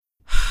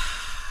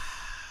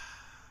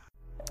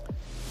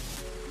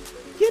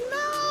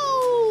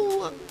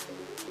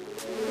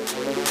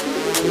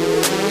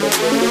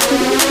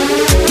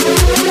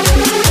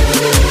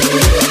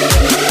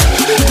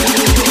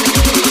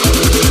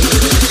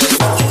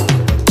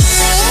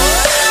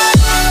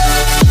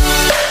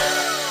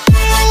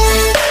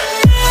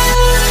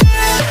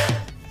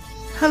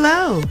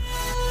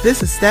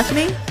This is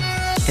Stephanie,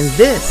 and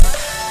this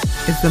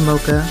is the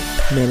Mocha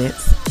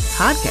Minutes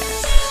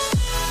Podcast.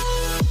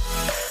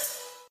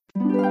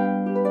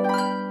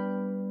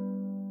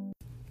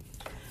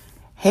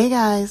 Hey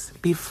guys,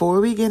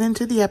 before we get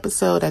into the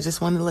episode, I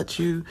just want to let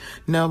you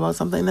know about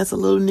something that's a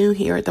little new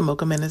here at the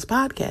Mocha Minutes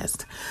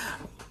Podcast.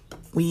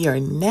 We are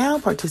now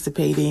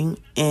participating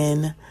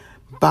in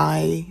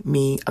Buy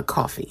Me a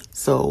Coffee.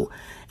 So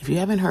if you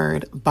haven't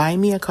heard,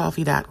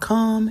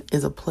 buymeacoffee.com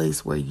is a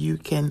place where you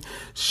can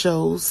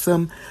show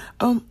some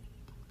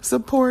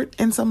support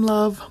and some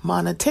love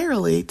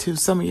monetarily to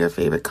some of your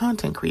favorite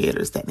content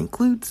creators. That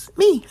includes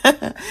me.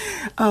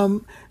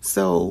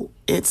 So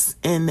it's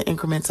in the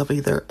increments of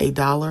either $1,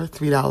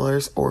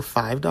 $3, or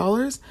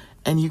 $5,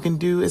 and you can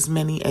do as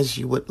many as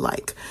you would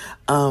like.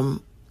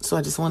 So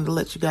I just wanted to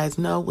let you guys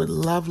know, would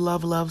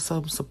love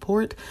some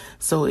support.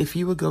 So if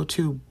you would go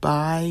to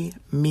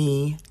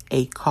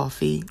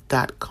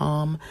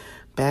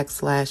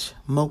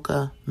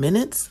buymeacoffee.com/Mocha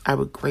Minutes, I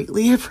would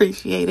greatly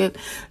appreciate it.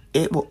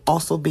 It will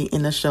also be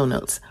in the show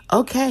notes.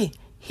 Okay,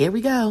 here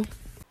we go.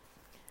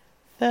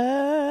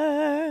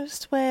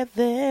 Thirst where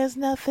there's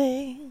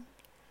nothing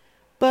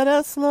but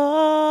a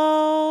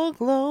slow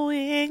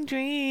glowing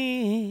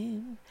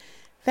dream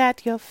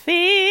that your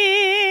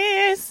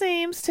fear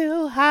seems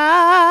to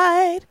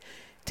hide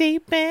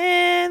deep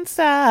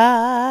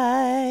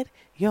inside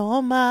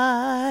your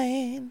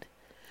mind.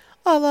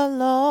 All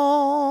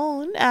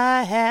alone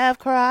I have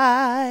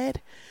cried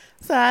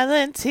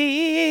silent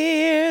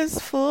tears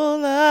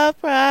full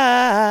of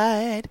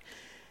pride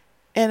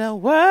in a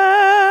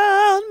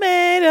world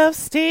made of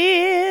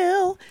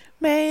steel,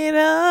 made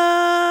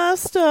of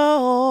stone.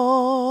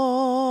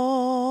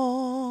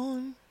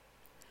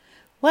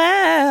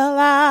 Well,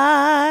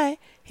 I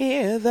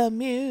hear the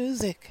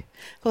music,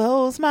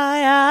 close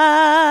my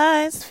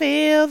eyes,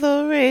 feel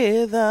the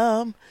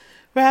rhythm,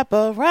 wrap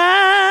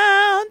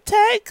around,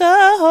 take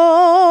a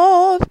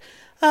hold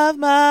of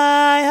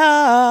my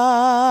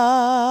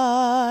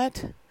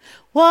heart.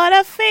 What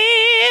a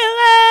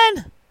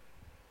feeling,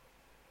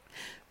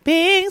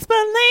 beings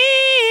believing.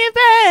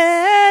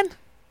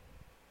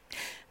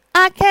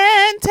 I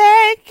can't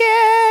take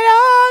it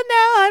all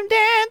now, I'm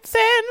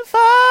dancing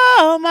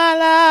for my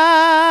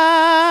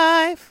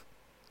life.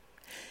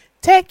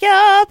 Take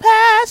your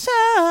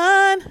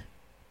passion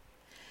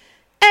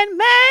and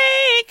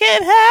make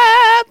it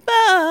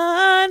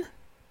happen.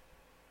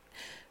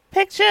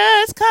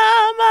 Pictures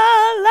come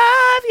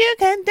alive, you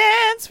can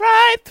dance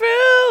right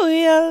through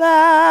your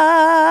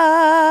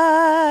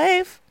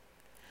life.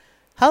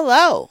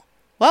 Hello,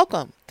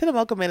 welcome to the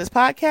Mocha Minutes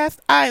Podcast.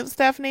 I am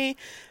Stephanie.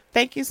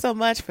 Thank you so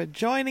much for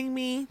joining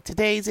me.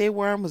 Today's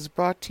A-Worm was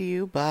brought to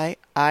you by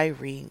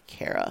Irene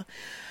Cara.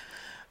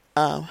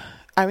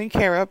 Irene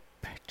Cara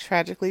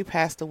tragically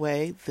passed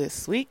away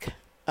this week.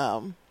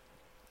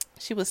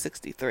 She was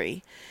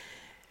 63.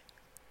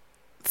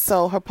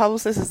 So her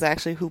publicist is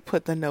actually who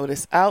put the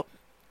notice out,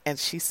 and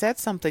she said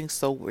something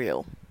so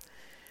real.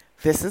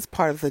 This is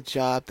part of the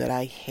job that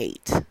I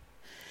hate.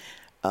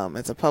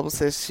 As a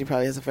publicist, she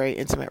probably has a very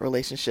intimate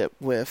relationship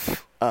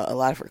with a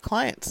lot of her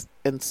clients,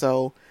 and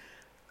so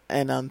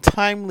an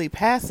untimely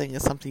passing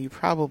is something you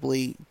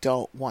probably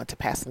don't want to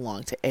pass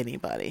along to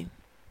anybody.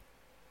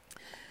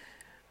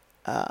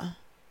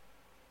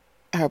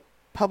 Her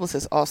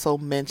publicist also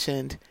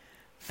mentioned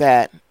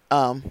that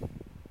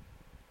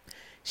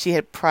she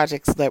had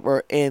projects that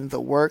were in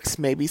the works.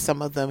 Maybe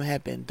some of them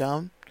had been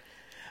done.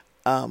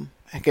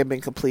 Had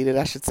been completed,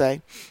 I should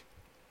say.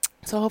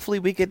 So hopefully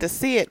we get to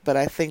see it, but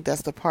I think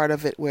that's the part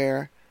of it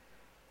where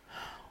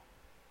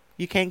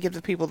you can't give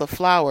the people the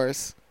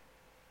flowers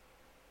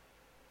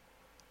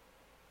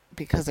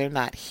because they're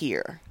not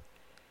here,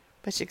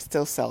 but you can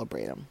still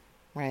celebrate them,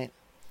 right?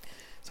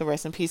 So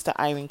rest in peace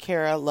to Irene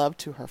Cara. Love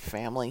to her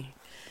family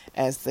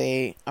as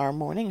they are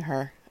mourning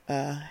her.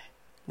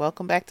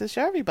 Welcome back to the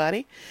show,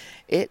 everybody.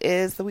 It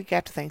is the week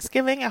after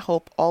Thanksgiving. I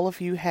hope all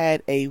of you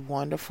had a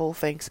wonderful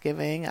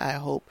Thanksgiving. I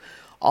hope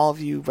all of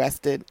you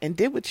rested and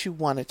did what you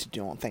wanted to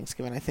do on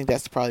Thanksgiving. I think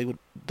that's probably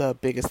the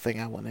biggest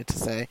thing I wanted to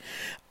say.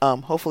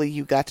 Hopefully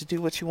you got to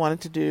do what you wanted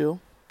to do.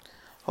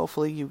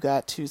 Hopefully you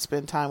got to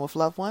spend time with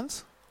loved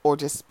ones, or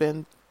just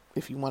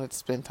if you wanted to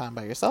spend time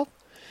by yourself.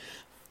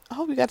 I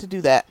hope you got to do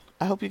that.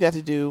 I hope you got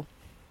to do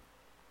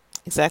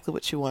exactly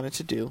what you wanted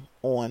to do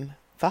on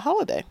the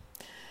holiday.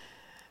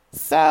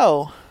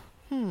 So,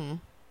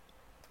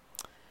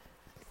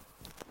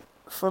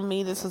 for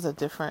me, this was a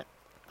different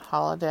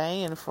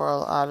holiday, and for a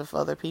lot of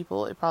other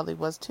people, it probably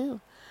was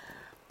too.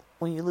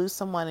 When you lose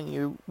someone, and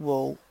you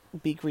will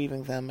be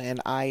grieving them,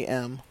 and I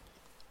am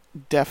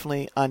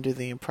definitely under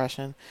the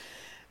impression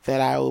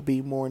that I will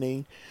be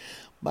mourning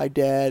my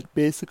dad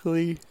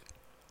basically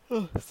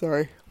my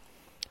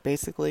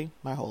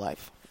whole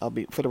life.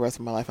 For the rest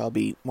of my life, I'll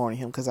be mourning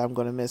him because I'm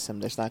going to miss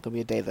him. There's not going to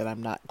be a day that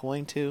I'm not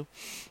going to.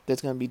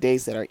 There's going to be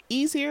days that are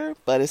easier,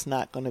 but it's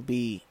not going to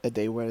be a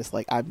day where it's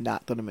like I'm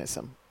not going to miss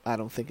him. I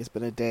don't think it's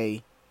been a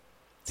day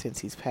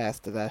since he's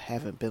passed that I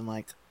haven't been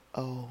like,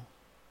 oh,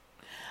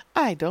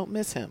 I don't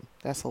miss him.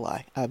 That's a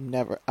lie.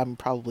 I'm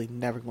probably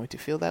never going to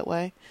feel that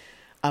way.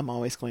 I'm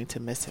always going to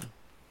miss him.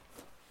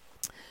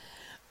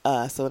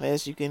 So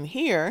as you can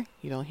hear,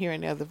 you don't hear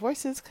any other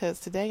voices because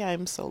today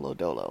I'm solo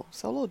dolo.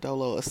 Solo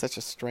dolo is such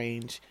a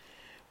strange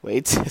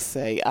way to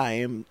say I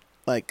am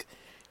like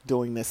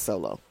doing this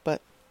solo.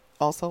 But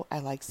also I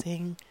like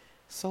saying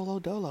solo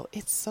dolo.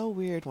 It's so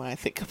weird when I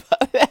think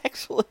about it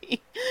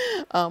actually.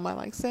 I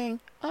like saying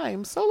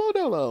I'm solo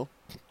dolo.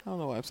 I don't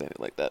know why I'm saying it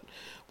like that,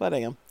 but I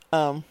am.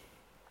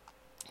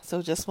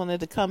 So just wanted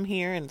to come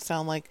here and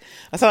sound like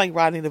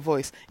Rodney the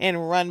Voice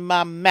and run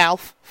my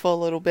mouth for a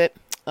little bit.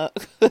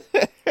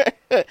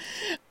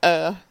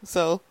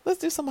 So let's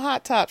do some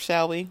hot top,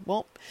 shall we?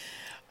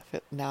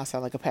 Now I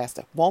sound like a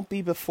pastor. Won't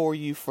be before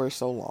you for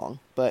so long,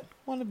 but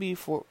want to be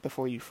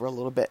before you for a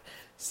little bit.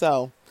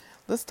 So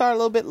let's start a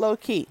little bit low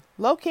key.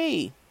 Low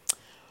key.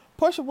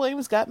 Porsha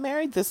Williams got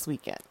married this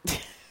weekend.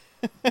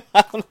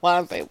 I don't know why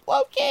I'm saying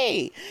low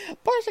key.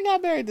 Porsha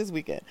got married this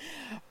weekend.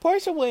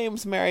 Porsha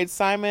Williams married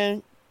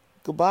Simon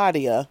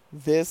Guobadia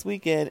this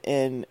weekend,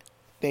 and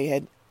they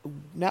had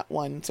not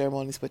one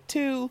ceremonies but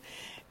two,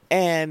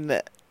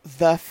 and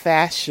the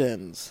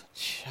fashions,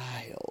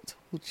 child,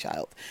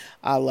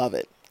 I love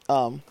it.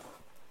 So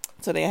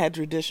they had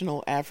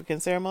traditional African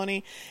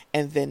ceremony,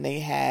 and then they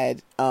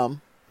had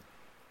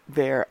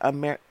their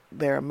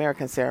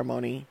American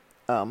ceremony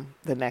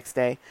the next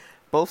day.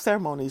 Both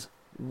ceremonies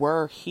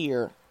were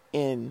here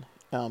in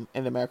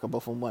America,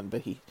 both in one,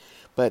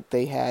 but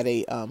they had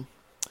a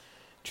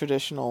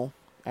traditional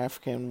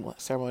African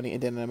ceremony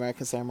and then an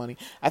American ceremony.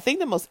 I think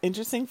the most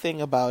interesting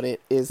thing about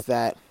it is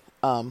that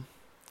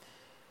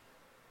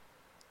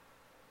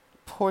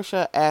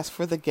Porsha asked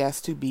for the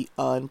guests to be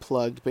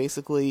unplugged.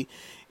 Basically,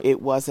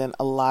 it wasn't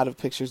a lot of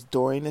pictures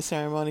during the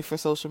ceremony for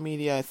social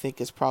media. I think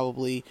it's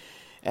probably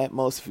at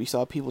most, if you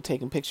saw people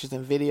taking pictures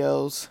and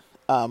videos,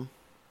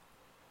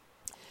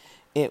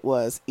 it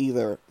was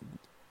either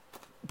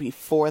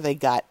before they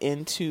got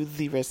into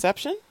the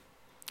reception,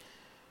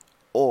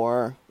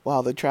 or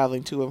while they're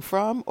traveling to and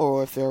from,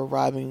 or if they're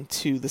arriving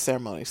to the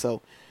ceremony.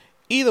 So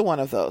either one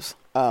of those.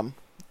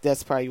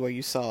 That's probably where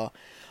you saw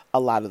a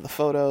lot of the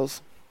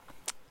photos.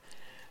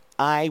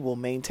 I will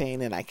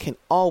maintain, and I can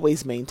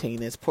always maintain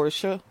this,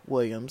 Porsha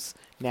Williams,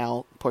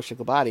 now Porsha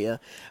Guobadia,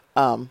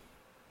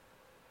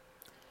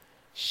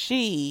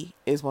 she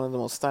is one of the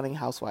most stunning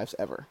housewives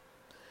ever.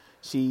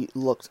 She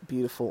looked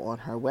beautiful on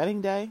her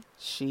wedding day.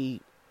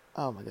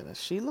 Oh my goodness,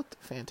 she looked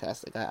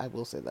fantastic. I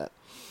will say that.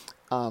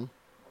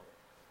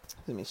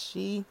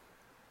 She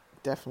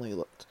definitely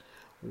looked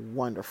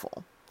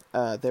wonderful.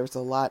 There was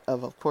a lot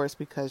of course,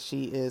 because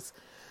she is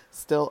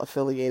still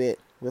affiliated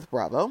with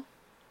Bravo.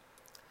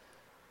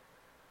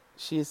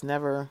 She is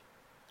never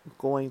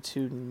going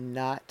to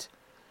not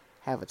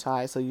have a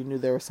tie. So you knew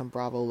there were some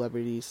Bravo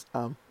celebrities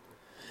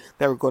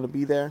that were going to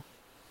be there.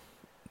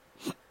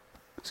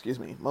 Excuse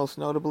me. Most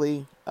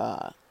notably,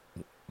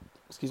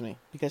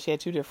 because she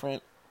had two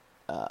different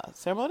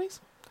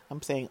ceremonies.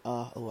 I'm saying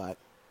a lot.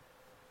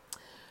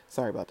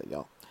 Sorry about that,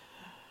 y'all.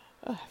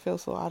 I feel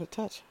so out of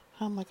touch.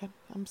 Oh my god.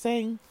 I'm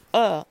saying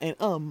and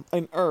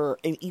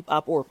and eep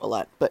op orp a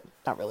lot, but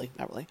not really.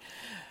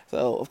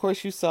 So of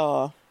course you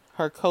saw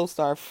her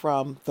co-star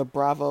from the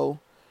Bravo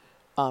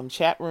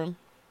chat room.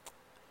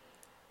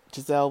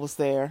 Giselle was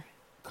there.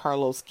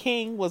 Carlos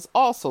King was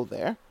also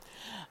there.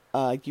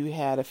 You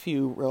had a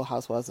few Real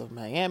Housewives of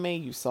Miami.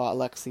 You saw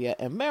Alexia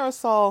and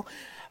Marisol.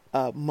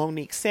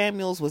 Monique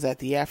Samuels was at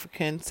the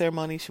African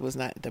ceremony. She was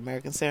not at the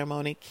American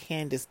ceremony.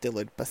 Candice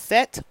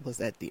Dillard-Bassett was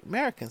at the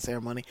American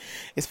ceremony.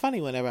 It's funny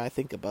whenever I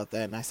think about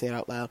that and I say it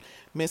out loud.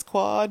 Miss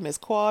Quad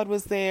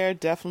was there.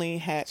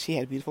 She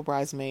had beautiful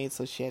bridesmaids.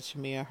 So she had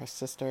Shamia, her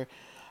sister.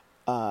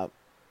 I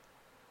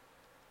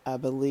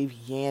believe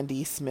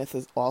Yandy Smith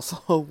is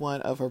also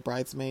one of her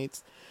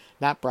bridesmaids.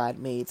 Not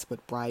bridesmaids,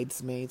 but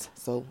bridesmaids.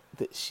 So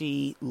that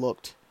she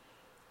looked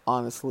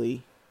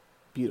honestly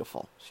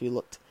beautiful. She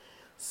looked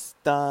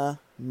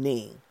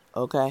stunning.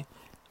 Okay.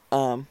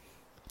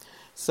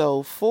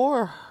 So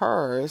for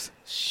hers,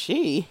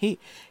 she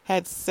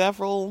had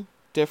several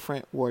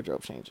different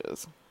wardrobe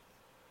changes.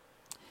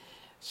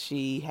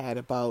 She had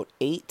about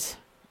 8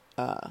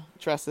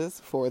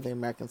 dresses for the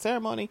American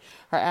ceremony.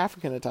 Her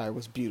African attire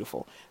was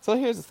beautiful. So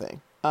here's the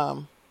thing.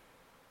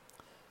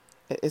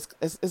 It's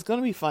going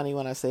to be funny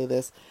when I say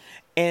this.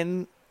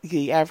 In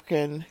the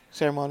African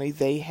ceremony,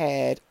 they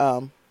had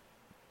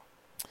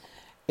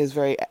is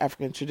very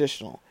African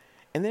traditional.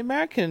 In the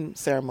American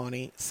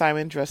ceremony,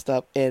 Simon dressed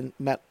up in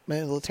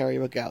military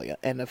regalia.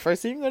 And the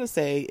first thing you're going to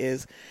say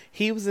is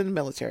he was in the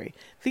military.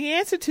 The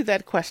answer to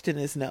that question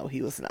is no,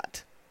 he was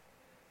not.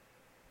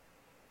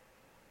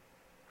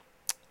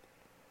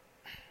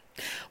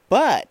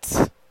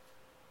 But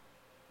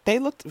they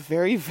looked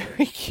very,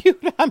 very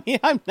cute. I mean,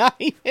 I'm not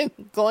even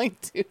going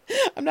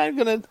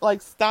to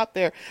like stop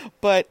there.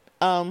 But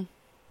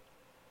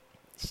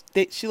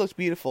she looked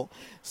beautiful.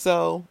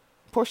 So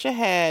Porsha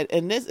had,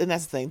 and that's the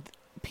thing.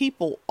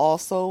 People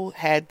also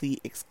had the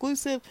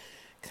exclusive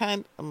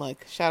kind. I'm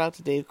like, shout out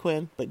to Dave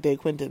Quinn, but Dave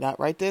Quinn did not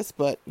write this.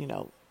 But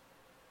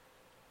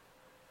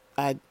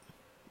I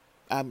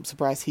I'm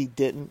surprised he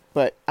didn't,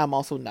 but I'm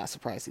also not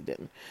surprised he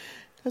didn't.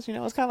 Because,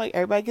 it's kind of like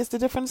everybody gets the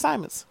different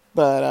assignments.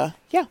 But,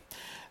 yeah.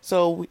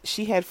 So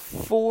she had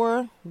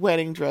 4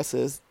 wedding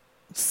dresses.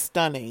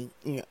 Stunning.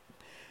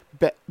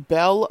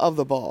 Belle of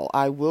the ball.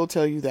 I will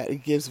tell you that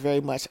it gives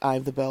very much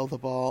I'm the belle of the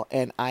ball.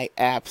 And I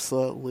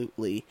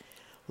absolutely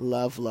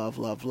love, love,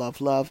 love,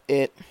 love, love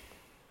it.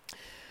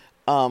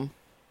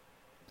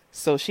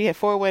 So she had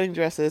 4 wedding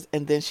dresses.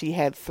 And then she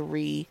had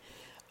 3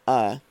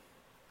 other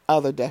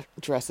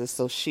dresses.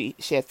 So she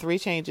had 3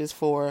 changes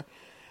for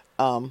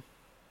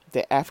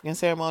the African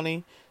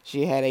ceremony.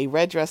 She had a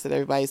red dress that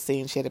everybody's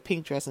seen. She had a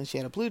pink dress and she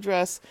had a blue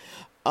dress.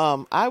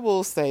 I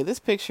will say this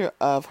picture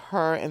of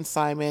her and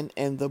Simon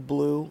in the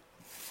blue,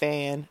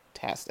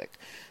 fantastic.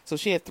 So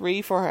she had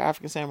 3 for her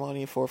African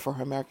ceremony and 4 for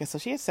her American. So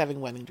she had 7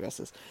 wedding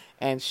dresses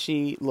and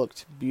she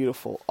looked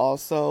beautiful.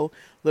 Also,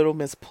 Little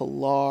Miss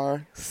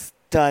Pilar,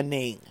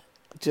 stunning.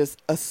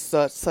 Just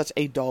such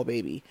a doll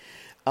baby.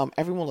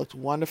 Everyone looked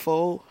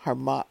wonderful. Her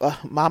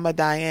Mama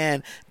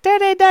Diane,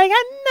 Dirty Diana,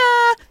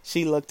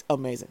 she looked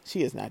amazing.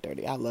 She is not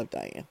dirty. I love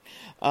Diane.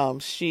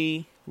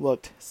 She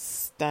looked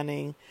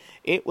stunning.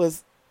 It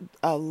was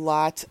a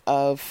lot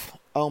of,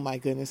 oh my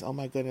goodness.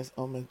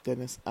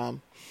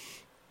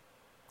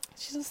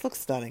 She just looked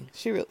stunning.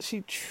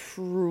 She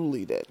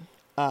truly did.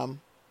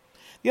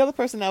 The other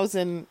person that was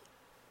in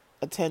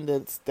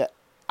attendance that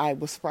I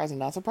was surprised and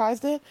not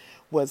surprised at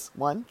was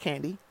 1,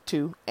 Candy,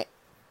 2,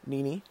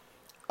 Nene.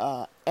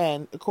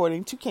 And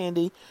according to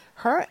Candy,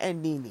 her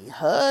and Nene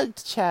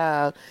hugged,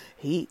 child.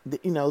 I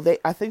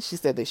think she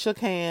said they shook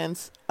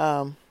hands.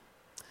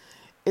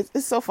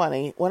 It's so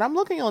funny when I'm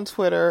looking on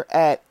Twitter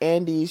at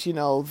Andy's,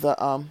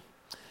 the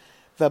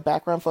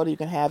background photo you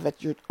can have at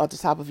the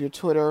top of your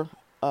Twitter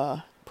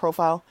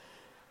profile.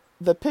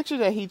 The picture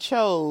that he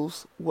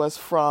chose was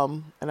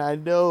from, and I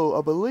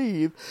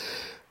believe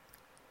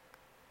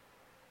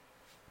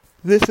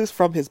this is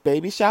from his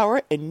baby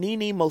shower, and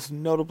Nene most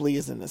notably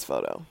is in this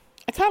photo.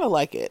 I kind of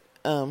like it.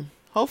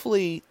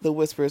 Hopefully the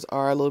whispers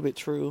are a little bit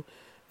true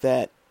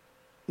that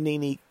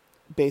Nene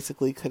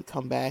basically could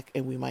come back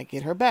and we might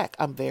get her back.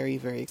 I'm very,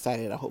 very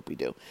excited. I hope we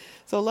do.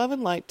 So love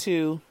and light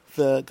to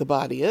the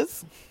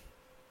Gabadias.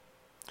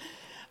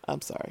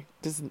 I'm sorry.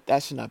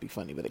 That should not be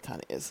funny, but it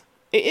kind of is.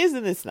 It is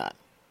and it's not.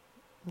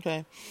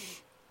 Okay.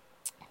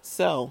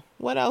 So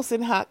what else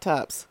in Hot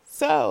Tops?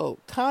 So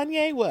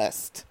Kanye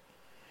West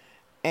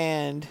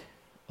and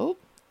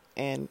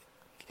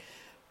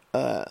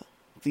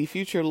the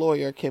future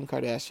lawyer, Kim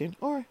Kardashian,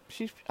 or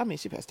she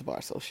passed the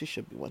bar, so she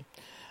should be one.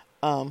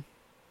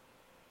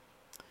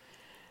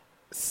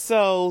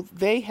 So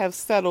they have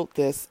settled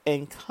this,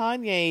 and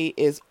Kanye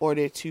is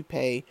ordered to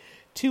pay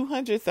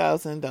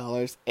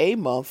 $200,000 a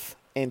month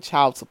in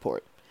child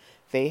support.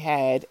 They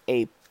had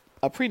a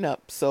prenup,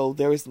 so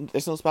there's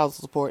no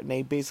spousal support, and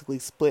they basically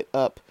split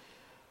up.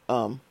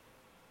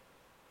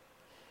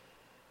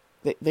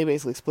 They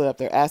basically split up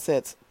their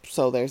assets,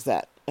 so there's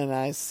that. And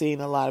I've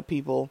seen a lot of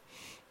people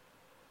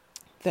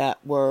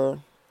that were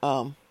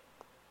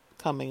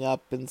coming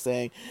up and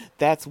saying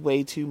that's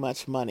way too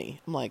much money.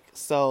 I'm like,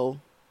 so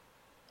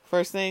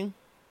first thing,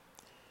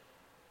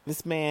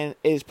 this man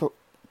is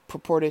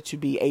purported to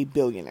be a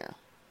billionaire.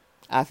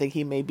 I think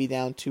he may be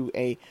down to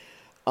a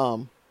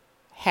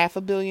half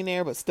a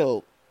billionaire, but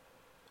still,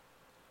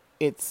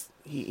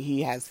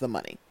 he has the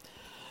money.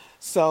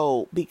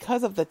 So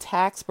because of the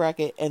tax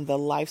bracket and the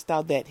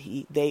lifestyle that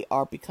they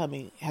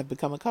have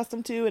become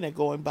accustomed to, and are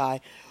going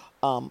by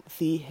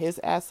his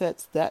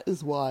assets, that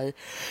is why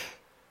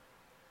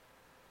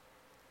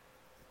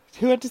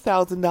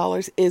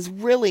 $200,000 is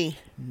really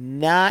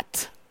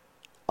not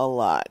a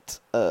lot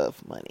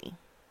of money.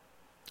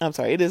 I'm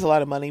sorry, it is a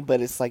lot of money, but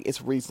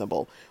it's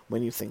reasonable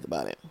when you think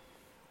about it.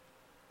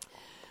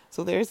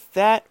 So there's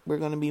that. We're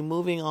going to be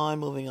moving on.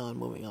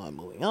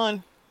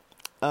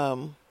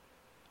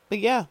 But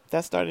yeah,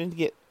 that's starting to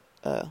get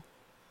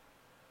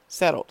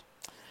settled.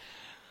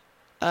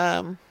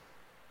 Now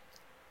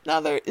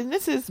and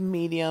this is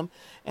medium,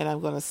 and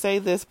I'm going to say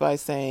this by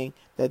saying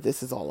that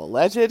this is all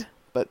alleged,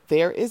 but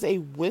there is a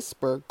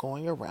whisper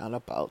going around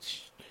about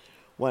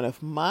one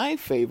of my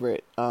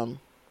favorite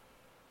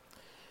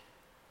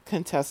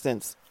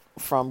contestants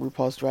from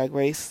RuPaul's Drag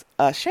Race,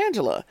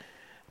 Shangela.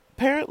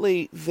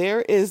 Apparently,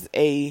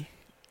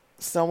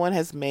 someone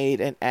has made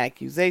an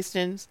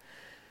accusation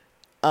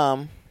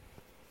that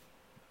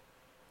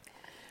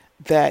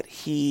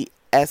he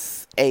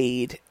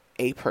SA'd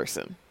a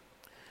person.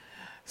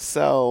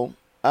 So,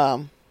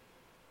 let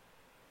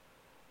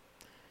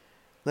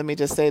me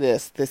just say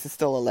this. This is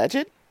still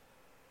alleged.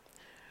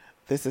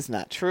 This is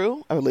not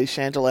true. I believe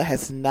Shangela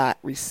has not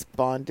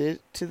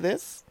responded to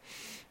this.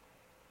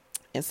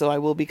 And so I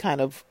will be kind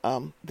of,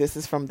 this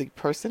is from the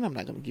person. I'm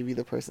not going to give you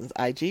the person's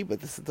IG,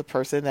 but this is the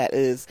person that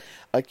is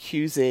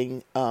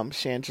accusing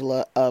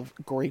Shangela of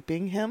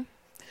graping him.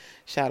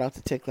 Shout out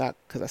to TikTok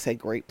because I say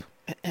grape.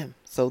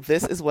 So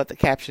this is what the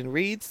caption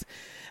reads.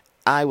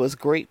 I was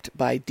graped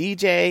by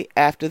DJ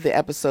after the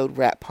episode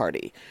Rap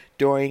Party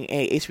during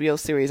a HBO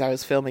series I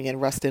was filming in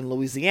Ruston,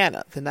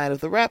 Louisiana. The night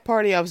of the rap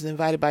party, I was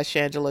invited by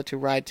Shangela to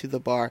ride to the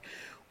bar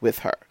with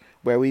her,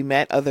 where we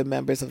met other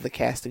members of the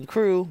cast and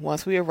crew.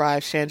 Once we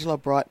arrived, Shangela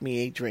brought me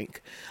a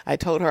drink. I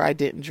told her I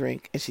didn't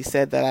drink, and she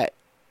said that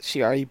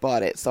she already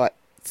bought it,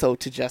 so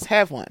to just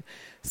have one.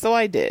 So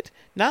I did.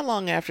 Not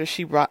long after,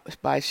 she brought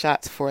by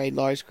shots for a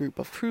large group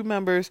of crew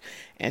members,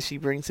 and she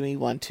brings me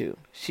one too.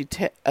 She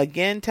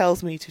again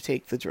tells me to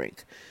take the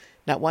drink.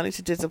 Not wanting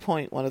to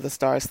disappoint one of the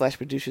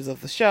stars/producers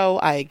of the show,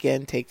 I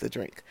again take the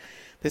drink.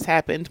 This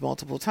happened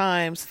multiple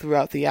times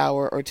throughout the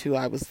hour or two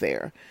I was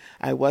there.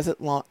 It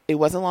wasn't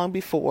long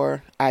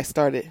before I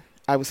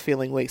was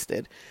feeling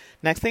wasted.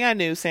 Next thing I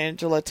knew,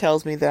 Shangela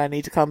tells me that I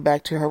need to come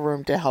back to her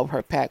room to help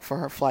her pack for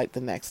her flight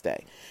the next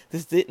day.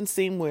 This didn't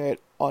seem weird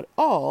at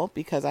all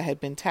because I had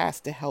been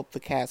tasked to help the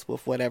cast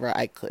with whatever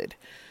I could.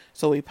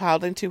 So we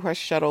piled into her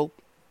shuttle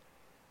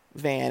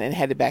van and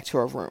headed back to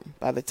her room.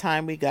 By the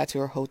time we got to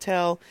her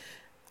hotel,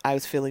 I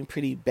was feeling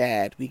pretty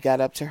bad. We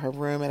got up to her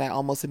room and I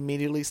almost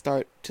immediately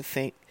start to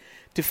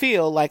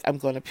feel like I'm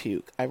going to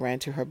puke. I ran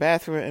to her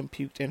bathroom and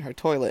puked in her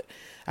toilet.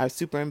 I was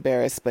super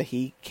embarrassed, but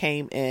he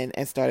came in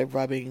and started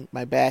rubbing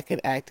my back and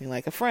acting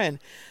like a friend.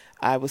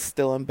 I was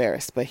still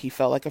embarrassed, but he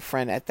felt like a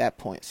friend at that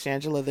point.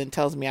 Shangela then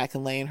tells me I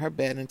can lay in her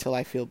bed until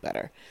I feel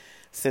better.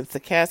 Since the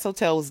cast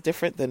hotel was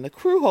different than the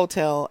crew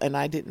hotel and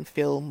I didn't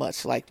feel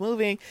much like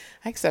moving,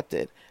 I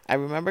accepted. I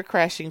remember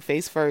crashing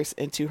face first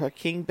into her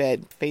king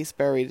bed, face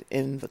buried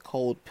in the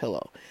cold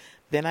pillow.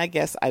 Then I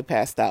guess I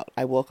passed out.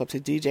 I woke up to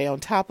DJ on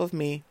top of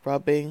me,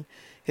 rubbing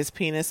his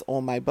penis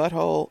on my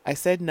butthole. I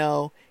said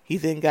no. He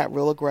then got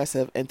real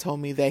aggressive and told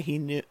me that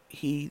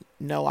he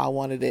know I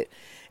wanted it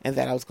and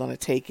that I was going to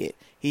take it.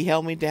 He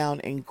held me down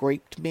and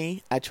graped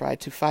me. I tried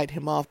to fight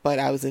him off, but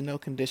I was in no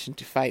condition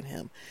to fight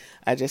him.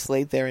 I just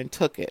laid there and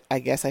took it. I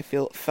guess I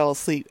fell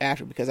asleep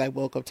after because I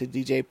woke up to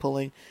DJ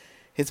pulling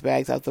his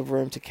bags out the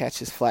room to catch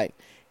his flight.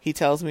 He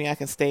tells me I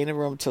can stay in the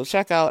room till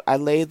checkout. I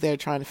laid there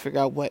trying to figure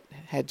out what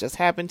had just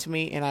happened to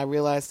me, and I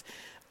realized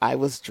I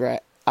was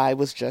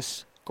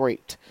just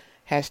graped.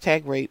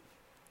 Hashtag rape.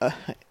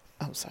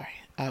 I'm sorry.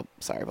 I'm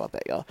sorry about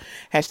that, y'all.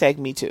 Hashtag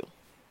me too.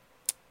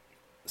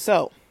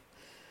 So,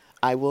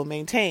 I will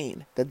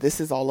maintain that this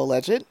is all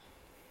alleged,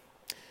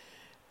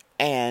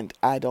 and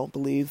I don't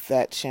believe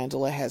that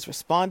Shangela has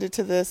responded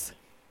to this.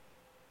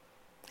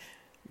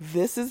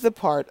 This is the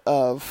part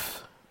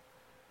of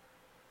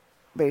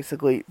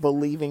basically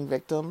believing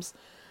victims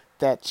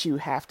that you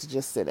have to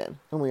just sit in,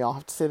 and we all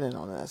have to sit in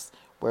on this,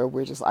 where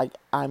we're just like,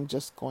 I'm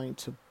just going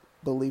to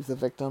believe the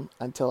victim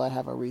until I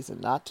have a reason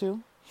not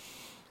to.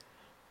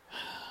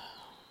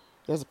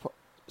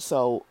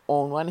 So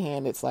on one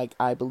hand, it's like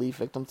I believe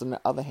victims. On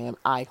the other hand,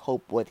 I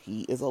hope what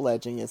he is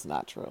alleging is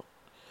not true.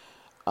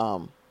 I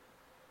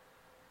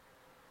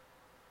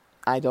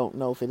don't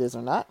know if it is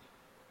or not,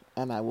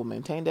 and I will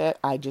maintain that.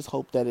 I just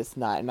hope that it's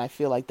not, and I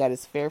feel like that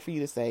is fair for you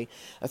to say,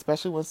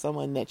 especially when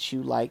someone that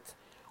you like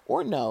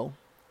or know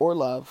or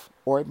love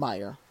or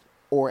admire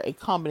or a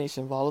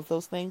combination of all of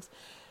those things,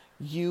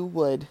 you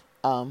would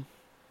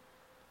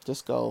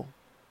just go,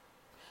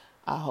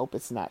 I hope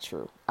it's not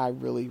true. I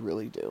really,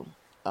 really do.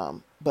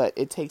 But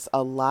it takes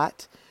a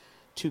lot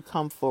to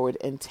come forward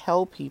and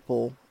tell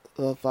people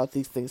about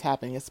these things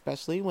happening,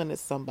 especially when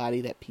it's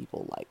somebody that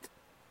people like.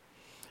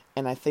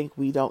 And I think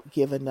we don't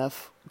give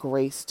enough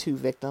grace to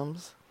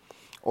victims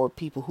or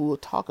people who will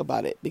talk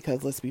about it,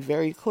 because let's be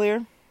very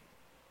clear.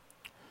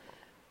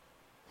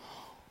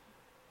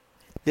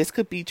 This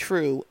could be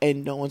true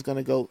and no one's going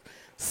to go,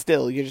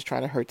 still, you're just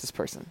trying to hurt this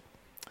person.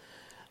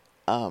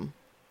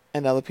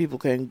 And other people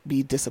can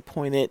be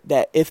disappointed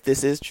that if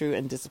this is true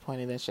and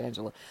disappointed in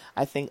Shangela.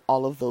 I think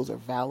all of those are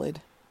valid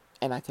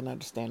and I can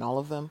understand all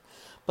of them.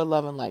 But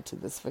love and light to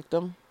this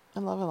victim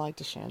and love and light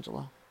to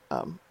Shangela.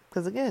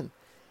 Because again,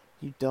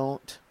 you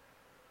don't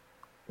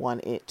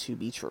want it to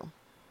be true.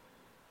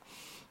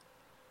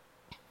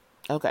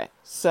 Okay,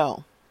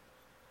 so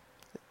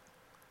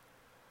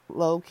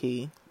low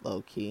key.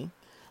 We're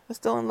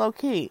still in low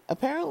key.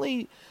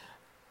 Apparently,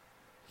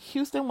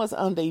 Houston was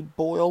under a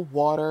boil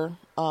water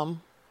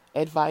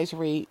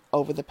advisory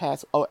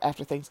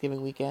after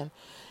Thanksgiving weekend.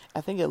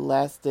 I think it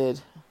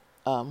lasted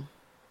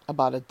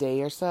about a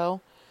day or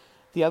so.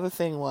 The other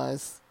thing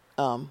was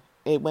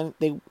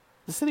the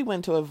city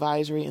went to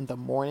advisory in the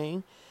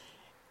morning,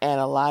 and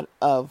a lot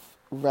of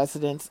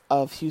residents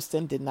of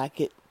Houston did not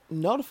get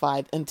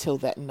notified until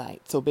that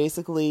night. So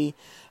basically,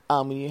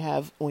 when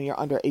you're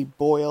under a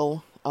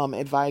boil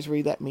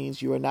advisory, that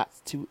means you are not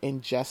to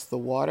ingest the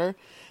water.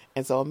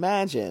 And so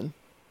imagine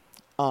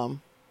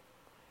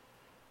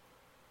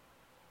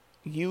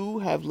you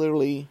have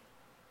literally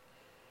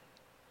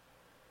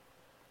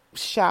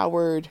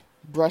showered,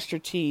 brushed your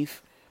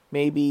teeth,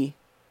 maybe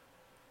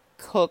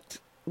cooked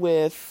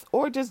with,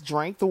 or just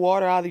drank the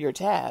water out of your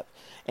tap,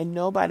 and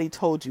nobody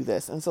told you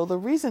this. And so the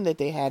reason that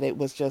they had it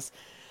was just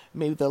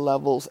maybe the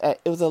levels at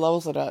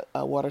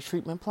a water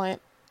treatment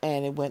plant,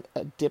 and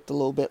it dipped a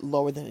little bit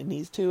lower than it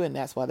needs to, and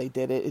that's why they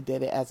did it. It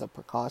did it as a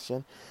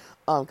precaution.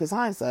 Because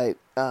hindsight,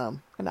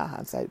 not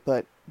hindsight,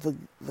 but the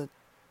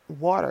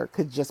water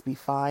could just be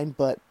fine,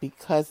 but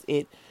because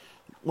it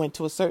went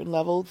to a certain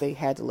level, they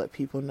had to let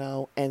people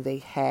know, and they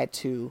had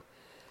to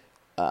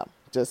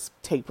just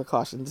take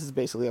precautions. This is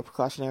basically a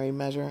precautionary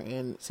measure,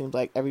 and it seems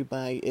like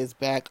everybody is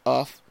back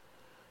off.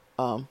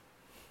 Oh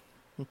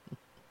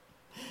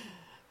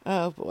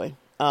boy.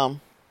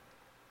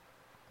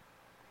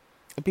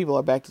 People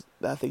are back to,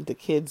 I think the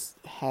kids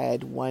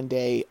had one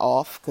day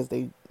off because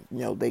they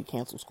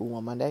canceled school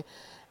on Monday,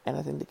 and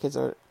I think the kids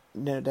are,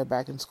 they're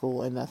back in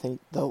school, and I think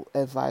the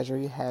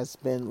advisory has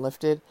been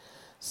lifted,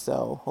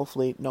 so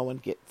hopefully no one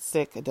gets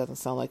sick. It doesn't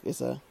sound like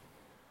it's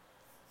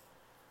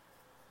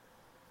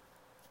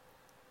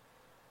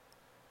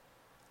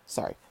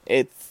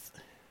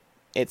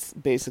it's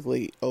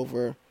basically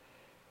over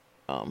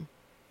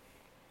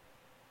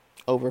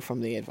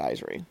from the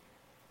advisory.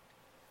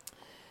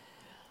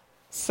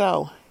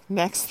 So,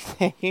 next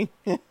thing.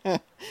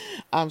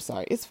 I'm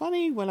sorry. It's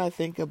funny when I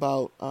think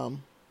about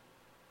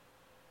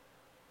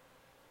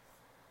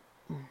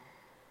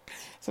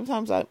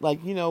sometimes I like,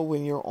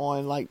 when you're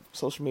on like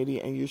social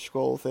media and you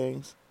scroll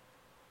things,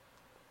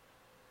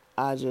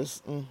 I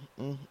just I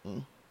don't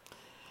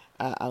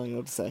know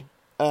what to say.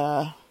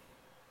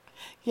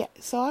 Yeah,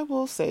 so I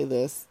will say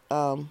this.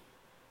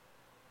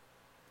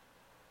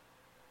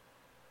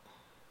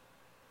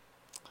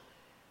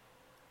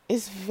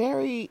 It's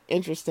very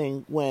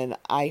interesting when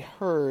I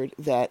heard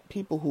that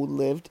people who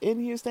lived in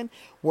Houston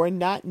were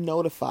not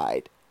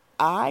notified.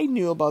 I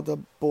knew about the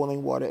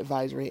boiling water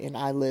advisory, and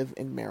I live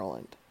in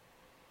Maryland.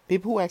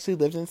 People who actually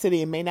lived in the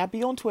city and may not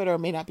be on Twitter,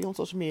 may not be on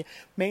social media,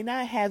 may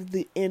not have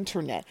the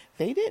internet.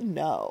 They didn't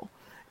know.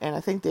 And I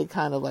think they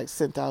kind of like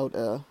sent out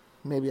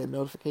maybe a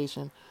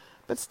notification.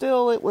 But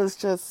still, it was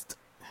just,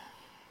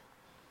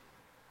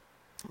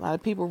 a lot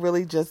of people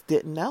really just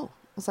didn't know.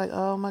 It's like,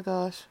 oh my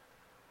gosh.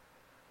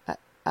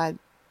 I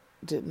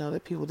didn't know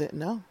that people didn't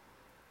know.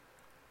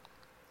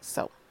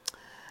 So,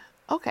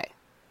 okay.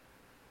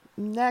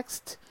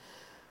 Next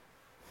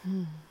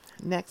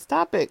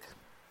topic.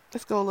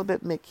 Let's go a little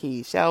bit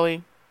mid-key, shall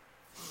we?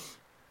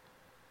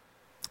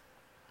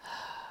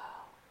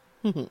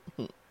 I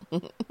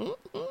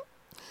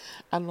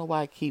don't know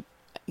why I keep...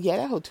 Yeah,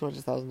 that whole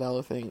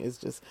 $200,000 thing is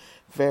just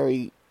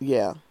very...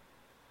 Yeah.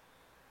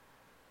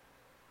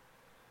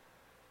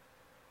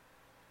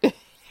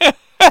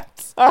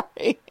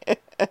 Sorry.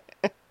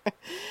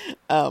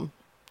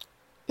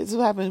 It's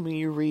what happens when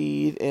you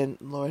read, and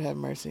Lord have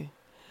mercy.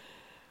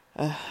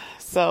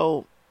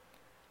 So,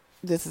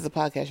 this is a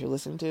podcast you're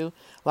listening to.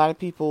 A lot of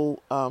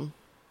people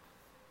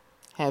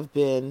have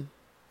been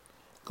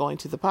going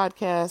to the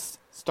podcast,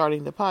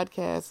 starting the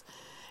podcast,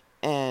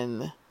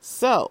 and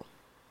so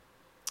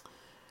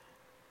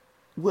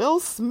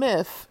Will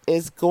Smith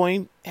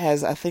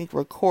has I think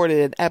recorded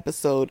an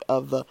episode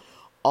of the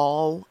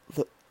All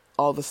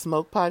the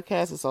Smoke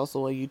podcast. It's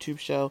also a YouTube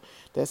show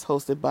that's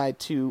hosted by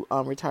two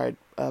retired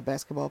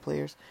basketball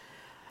players.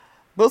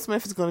 Will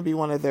Smith is going to be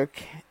one of their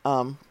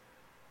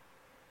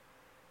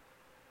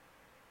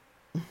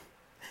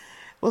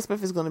Will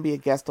Smith is going to be a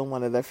guest on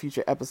one of their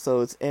future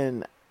episodes.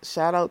 And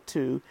shout out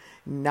to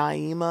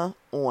Naima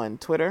on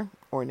Twitter,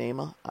 or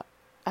Naima.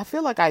 I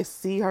feel like I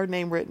see her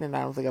name written, and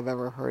I don't think I've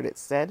ever heard it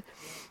said.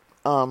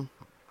 But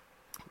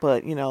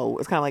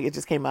it's kind of like it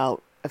just came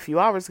out a few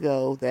hours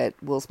ago that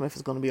Will Smith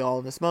is going to be all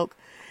in the smoke.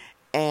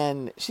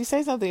 And she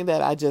says something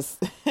that I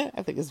just,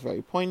 I think is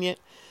very poignant.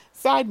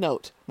 Side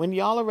note, when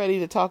y'all are ready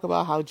to talk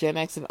about how Gen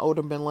X and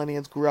older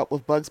millennials grew up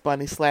with Bugs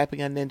Bunny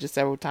slapping a ninja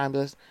several times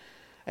as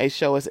a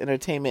show as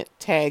entertainment,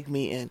 tag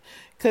me in.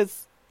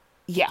 Cause,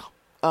 yeah,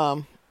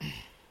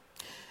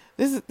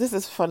 this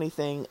is funny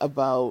thing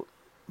about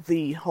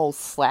the whole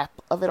slap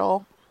of it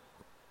all.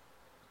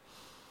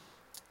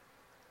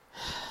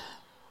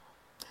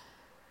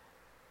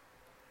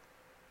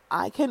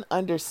 I can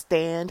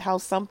understand how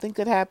something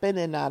could happen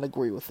and not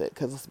agree with it.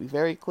 Because let's be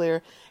very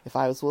clear, if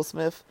I was Will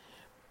Smith,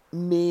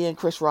 me and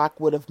Chris Rock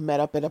would have met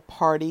up at a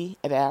party,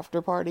 an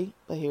after party.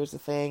 But here's the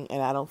thing,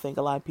 and I don't think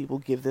a lot of people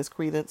give this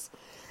credence.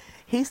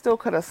 He still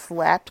could have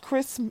slapped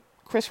Chris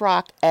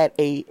Rock at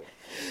a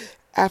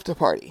after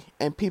party,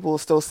 and people will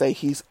still say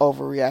he's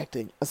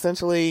overreacting.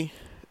 Essentially,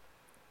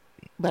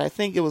 but I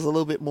think it was a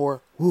little bit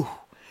more woo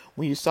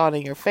when you saw it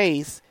in your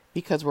face,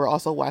 because we're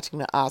also watching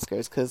the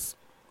Oscars, because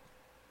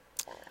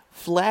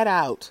flat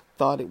out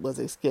thought it was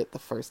a skit the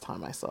first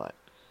time I saw it.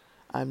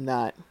 I'm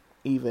not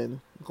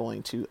even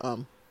going to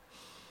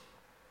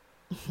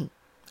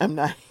I'm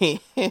not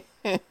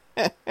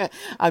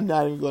I'm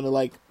not even going to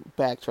like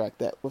backtrack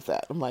that with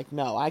that. I'm like,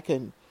 no, I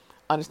can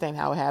understand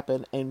how it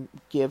happened and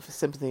give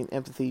sympathy and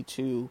empathy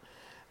to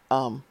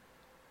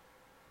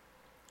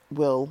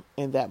Will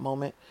in that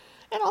moment,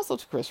 and also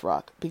to Chris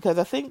Rock, because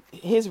I think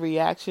his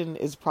reaction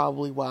is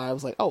probably why I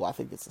was like, oh, I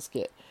think it's a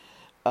skit.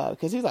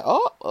 Because he's like,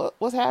 oh,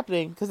 what's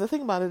happening? Because the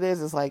thing about it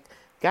is like,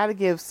 gotta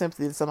give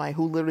sympathy to somebody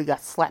who literally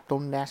got slapped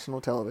on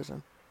national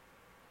television.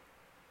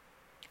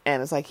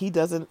 And it's like, he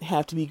doesn't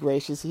have to be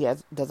gracious. He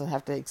doesn't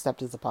have to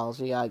accept his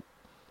apology. In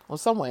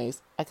some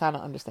ways, I kind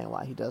of understand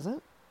why he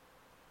doesn't.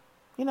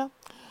 you know.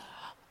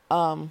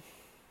 Um,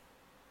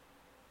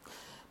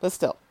 but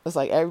still, it's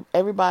like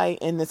everybody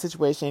in this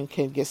situation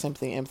can get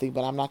something empty,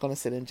 but I'm not going to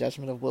sit in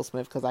judgment of Will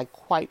Smith because I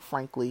quite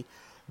frankly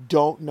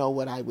don't know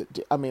what I would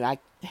do. I mean, I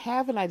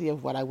have an idea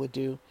of what I would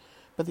do,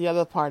 but the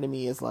other part of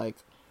me is like,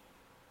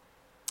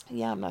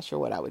 yeah, I'm not sure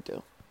what I would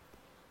do.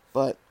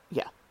 But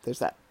yeah, there's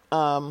that.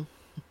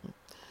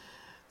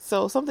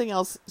 So something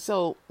else.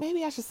 So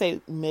maybe I should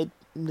say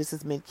this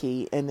is mid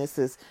key, and this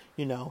is,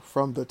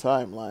 from the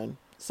timeline.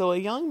 So a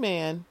young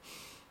man.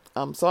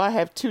 So I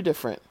have three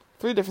different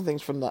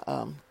things from the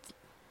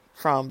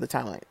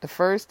timeline. The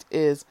first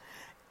is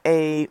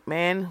a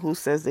man who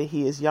says that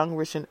he is young,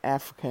 rich, and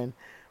African,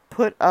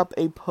 put up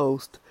a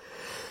post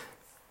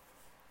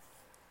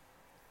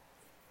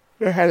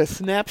that had a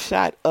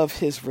snapshot of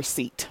his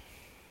receipt.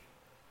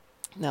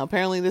 Now,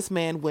 apparently this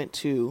man went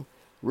to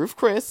Ruth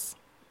Chris.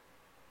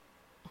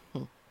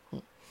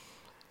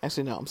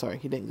 Actually, no, I'm sorry.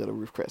 He didn't go to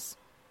Ruth Chris.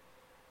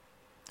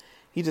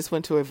 He just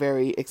went to a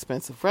very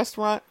expensive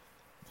restaurant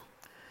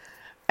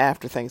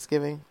after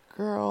Thanksgiving.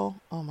 Girl,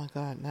 oh my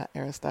God, not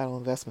Aristotle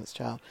Investments,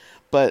 child.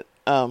 But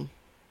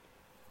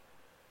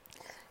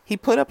he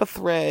put up a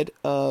thread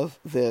of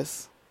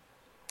this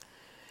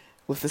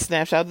with the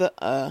snapshot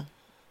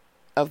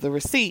of the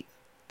receipt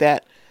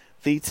that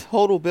the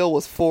total bill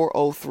was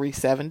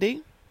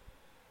 $403.70.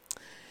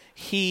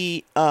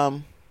 He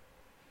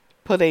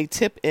put a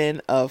tip in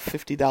of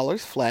 $50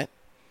 flat,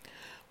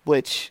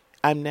 which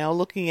I'm now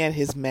looking at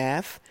his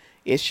math.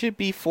 It should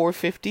be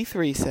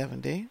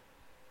 $453.70,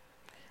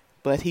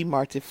 but he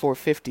marked it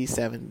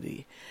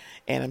 $450.70.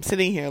 And I'm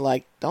sitting here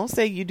like, don't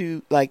say you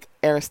do like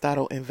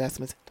Aristotle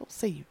Investments. Don't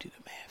say you do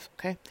the math,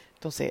 okay?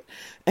 Don't say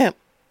it.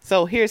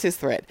 So here's his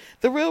thread.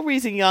 The real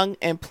reason Young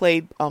and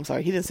played, I'm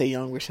sorry, he didn't say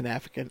young, rich, and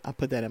African. I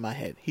put that in my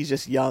head. He's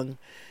just young,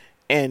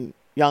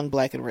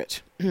 black, and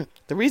rich.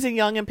 The reason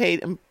young and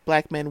paid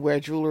black men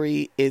wear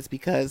jewelry is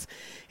because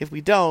if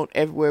we don't,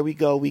 everywhere we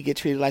go, we get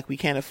treated like we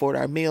can't afford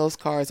our meals,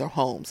 cars, or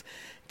homes.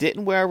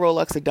 Didn't wear a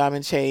Rolex or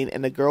diamond chain,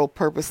 and the girl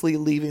purposely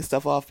leaving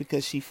stuff off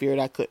because she feared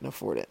I couldn't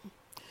afford it.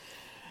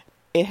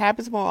 It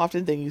happens more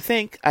often than you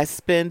think. I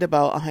spend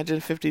about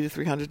 $150 to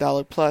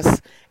 $300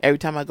 plus every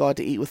time I go out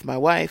to eat with my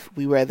wife.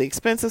 We wear the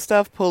expensive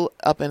stuff, pull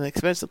up in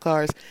expensive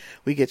cars.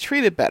 We get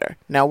treated better.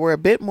 Now we're a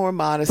bit more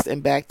modest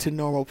and back to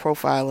normal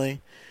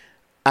profiling.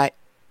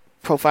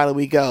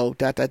 We go, ...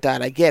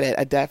 I get it.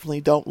 I definitely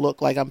don't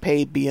look like I'm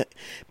paid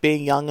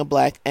being young and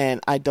black,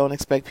 and I don't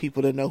expect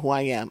people to know who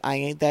I am. I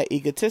ain't that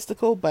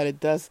egotistical, but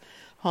it does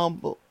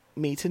humble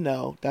me to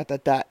know ...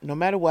 No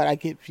matter what, I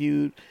get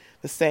viewed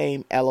the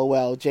same.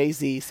 LOL.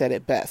 Jay-Z said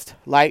it best.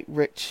 Light,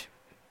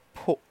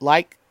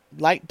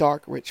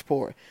 dark, rich,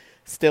 poor.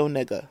 Still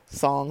nigga.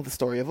 Song, The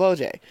Story of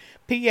OJ.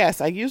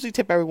 P.S. I usually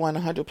tip everyone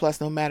 100 plus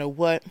no matter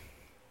what.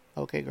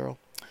 Okay, girl.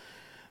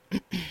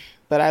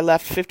 But I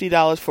left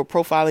 $50 for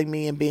profiling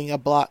me and being a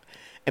block.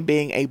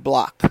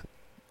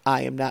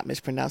 I am not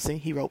mispronouncing.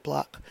 He wrote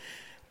block.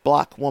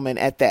 Block woman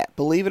at that.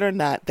 Believe it or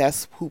not,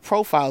 that's who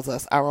profiles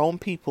us, our own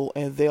people,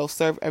 and they'll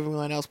serve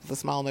everyone else with a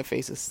smile on their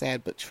faces.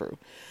 Sad but true.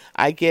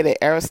 I get it.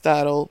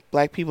 Aristotle,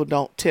 black people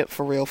don't tip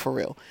for real, for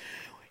real.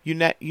 You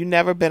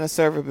never been a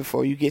server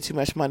before. You got too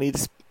much money to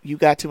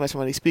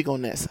speak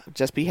on this.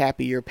 Just be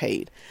happy you're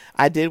paid.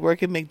 I did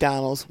work at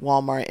McDonald's,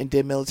 Walmart, and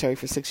did military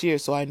for 6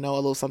 years, so I know a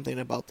little something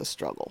about the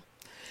struggle.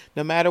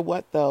 No matter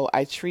what, though,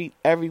 I treat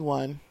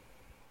everyone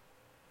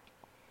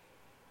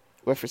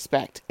with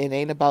respect. It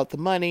ain't about the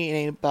money. It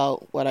ain't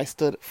about what I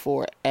stood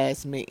for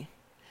as me.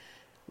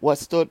 What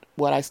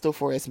I stood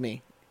for as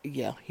me.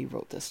 Yeah, he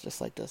wrote this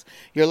just like this.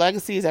 Your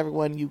legacy is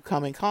everyone you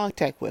come in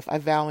contact with. I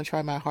vow and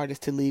try my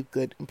hardest to leave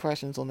good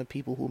impressions on the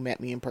people who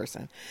met me in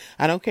person.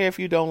 I don't care if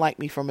you don't like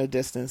me from a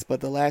distance, but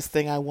the last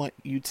thing I want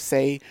you to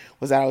say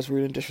was that I was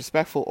rude and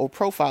disrespectful or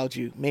profiled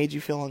you, made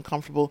you feel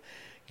uncomfortable.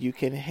 You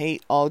can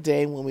hate all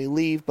day when we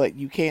leave, but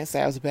you can't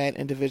say I was a bad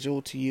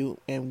individual to you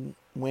and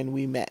when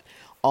we met.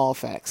 All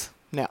facts.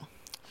 Now,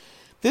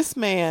 this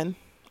man,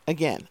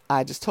 again,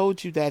 I just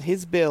told you that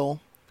his bill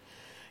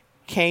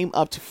came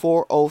up to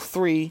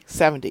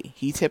 $403.70.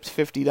 He tipped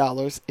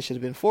 $50. It should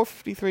have been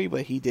 $453,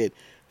 but he did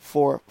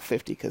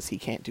 $450 because he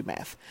can't do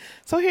math.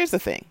 So here's the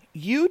thing.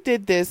 You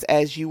did this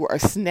as you were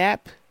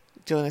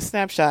doing a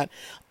snapshot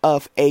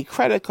of a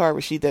credit card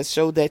receipt that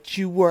showed that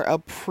you were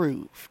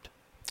approved.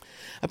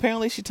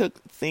 Apparently, she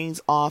took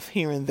things off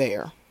here and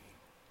there.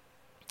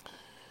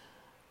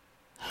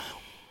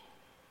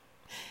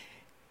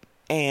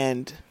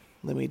 And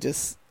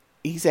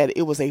he said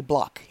it was a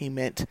block. He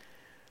meant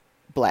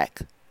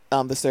black.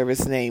 The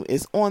service name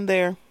is on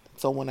there.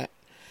 So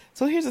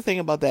here's the thing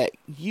about that.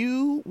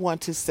 You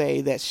want to say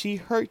that she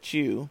hurt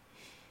you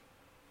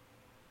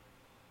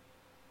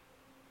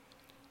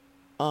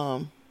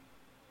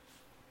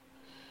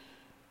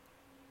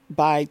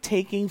by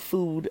taking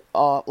food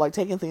off, like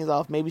taking things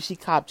off. Maybe she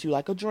copped you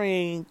like a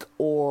drink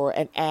or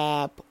an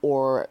app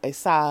or a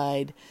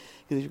side.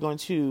 Because you're going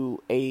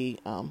to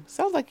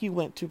sounds like you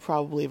went to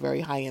probably a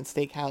very high-end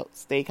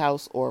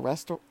steakhouse or a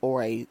restaurant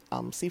or a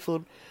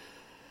seafood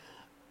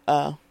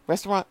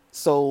restaurant.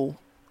 So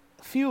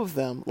a few of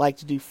them like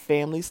to do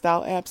family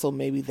style apps, so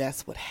maybe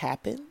that's what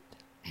happened.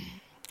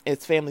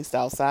 It's family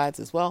style sites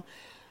as well.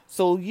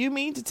 So you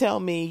mean to tell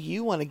me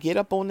you want to get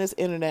up on this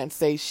internet and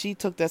say she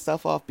took that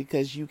stuff off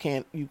because you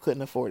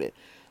couldn't afford it?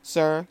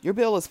 Sir, your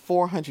bill is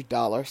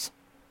 $400.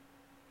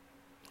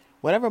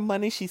 Whatever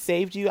money she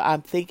saved you, I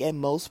think at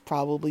most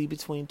probably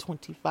between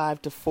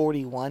 $25 to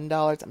 $41.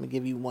 I'm gonna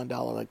give you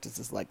 $1 like this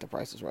is like the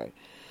Price is Right.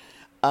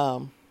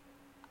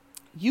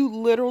 You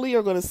literally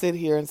are gonna sit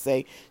here and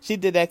say she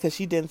did that because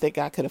she didn't think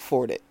I could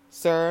afford it.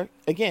 Sir,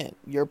 again,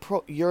 your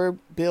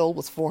bill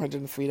was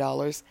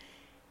 $403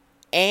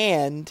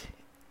 and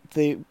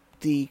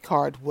the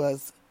card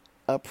was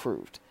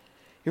approved.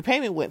 Your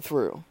payment went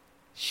through.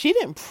 She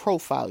didn't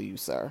profile you,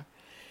 sir.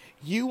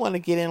 You want to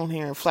get in on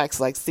here and flex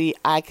like, see,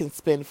 I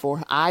spend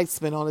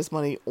all this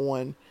money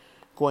on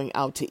going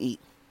out to eat.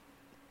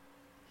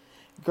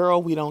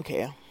 Girl, we don't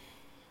care.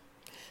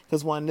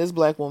 Because this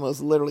black woman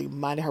was literally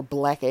minding her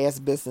black ass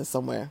business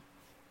somewhere.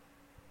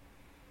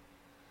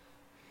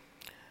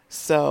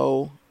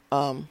 So,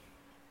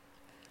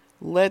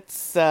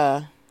 let's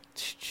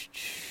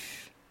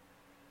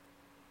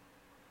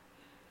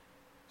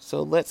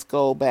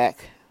go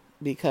back,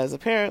 because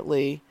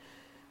apparently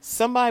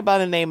somebody by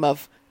the name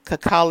of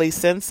Kakali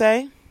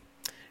Sensei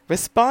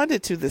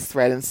responded to this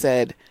thread and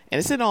said, and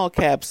it's in all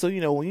caps, so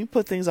when you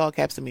put things all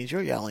caps, it means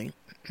you're yelling.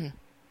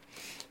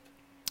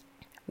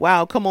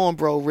 Wow, come on,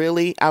 bro,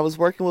 really? I was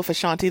working with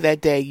Ashanti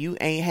that day. You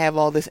ain't have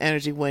all this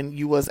energy when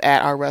you was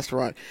at our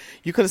restaurant.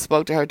 You could have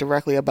spoke to her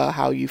directly about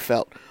how you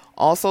felt.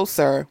 Also,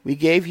 sir, we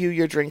gave you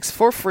your drinks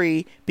for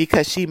free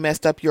because she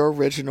messed up your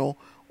original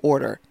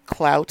order.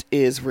 Clout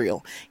is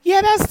real.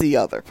 Yeah, that's the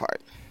other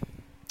part.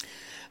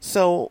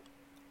 So,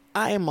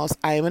 I am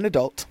an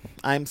adult.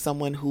 I'm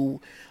someone who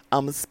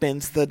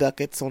spends the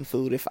ducats on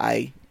food if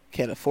I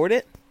can afford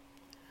it.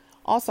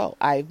 Also,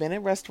 I've been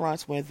in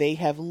restaurants where they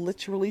have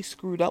literally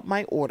screwed up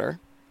my order.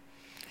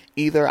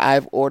 Either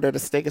I've ordered a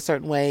steak a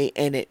certain way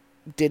and it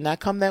did not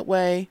come that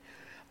way.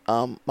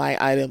 My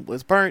item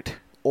was burnt,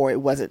 or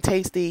it wasn't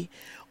tasty,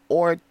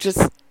 or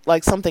just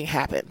like something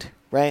happened,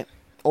 right?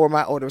 Or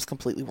my order was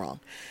completely wrong.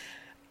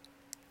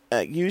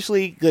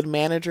 Usually good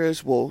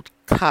managers will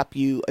cop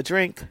you a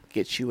drink,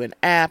 get you an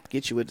app,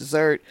 get you a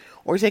dessert,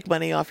 or take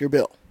money off your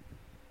bill.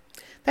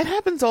 That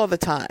happens all the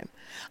time.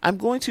 I'm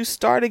going to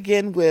start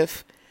again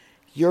with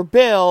your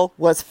bill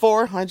was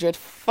 $400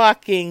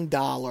 fucking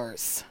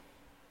dollars.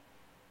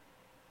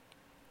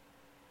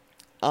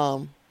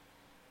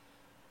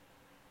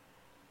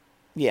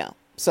 Yeah.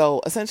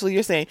 So essentially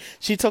you're saying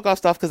she took off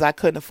stuff because I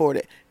couldn't afford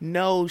it.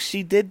 No,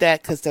 she did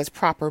that because that's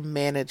proper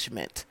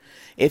management.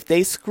 If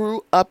they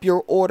screw up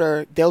your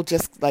order, they'll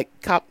just like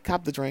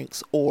cop the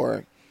drinks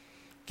or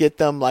get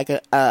them like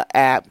a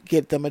app,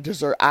 get them a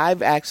dessert.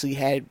 I've actually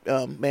had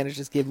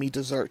managers give me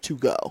dessert to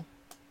go,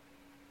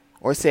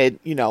 or said,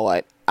 you know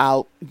what,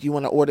 do you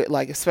want to order,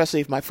 like, especially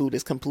if my food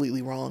is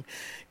completely wrong,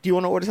 do you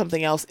want to order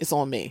something else? It's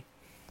on me.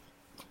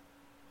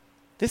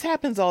 This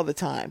happens all the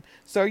time.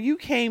 So you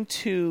came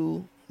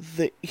to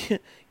the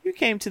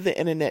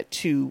internet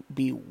to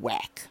be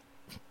whack.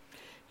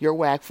 You're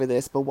whack for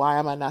this, but why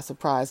am I not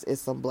surprised?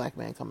 It's some black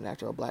man coming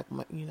after a black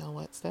man. You know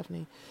what,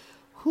 Stephanie?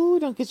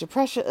 Don't get your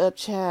pressure up,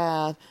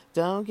 child.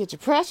 Don't get your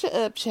pressure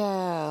up,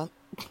 child.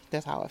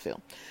 That's how I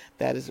feel.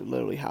 That is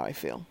literally how I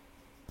feel.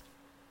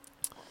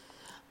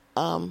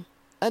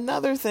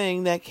 Another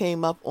thing that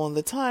came up on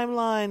the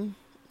timeline,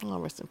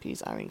 rest in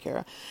peace, Irene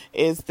Cara,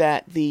 is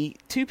that the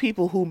two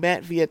people who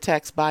met via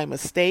text by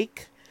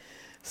mistake,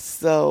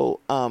 so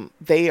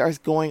they are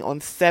going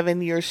on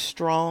 7 years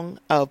strong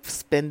of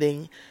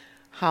spending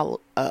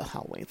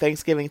Halloween,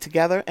 Thanksgiving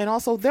together, and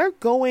also they're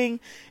going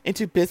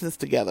into business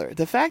together.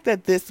 The fact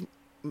that this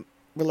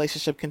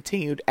relationship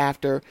continued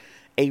after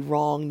a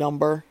wrong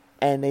number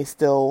and they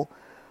still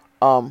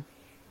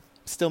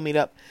meet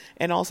up,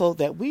 and also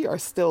that we are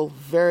still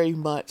very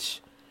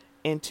much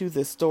into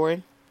this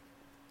story.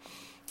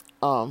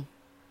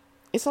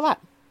 It's a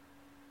lot.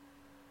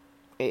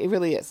 It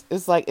really is.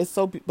 It's like,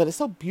 but it's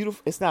so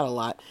beautiful. It's not a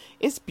lot.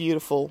 It's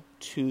beautiful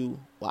to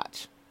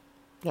watch.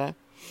 Okay.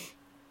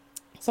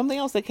 Something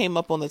else that came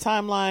up on the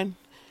timeline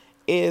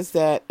is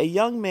that a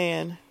young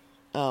man,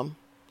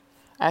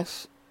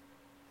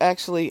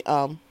 actually,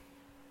 a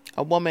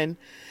woman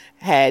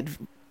had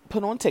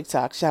put on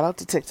TikTok, shout out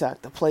to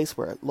TikTok, the place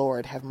where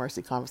Lord have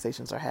mercy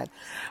conversations are had,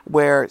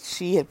 where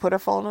she had put her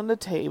phone on the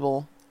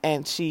table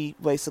and she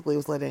basically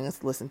was letting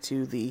us listen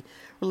to the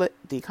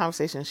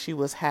conversation she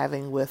was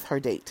having with her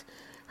date.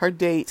 Her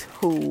date,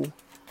 who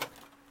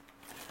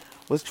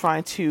was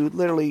trying to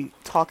literally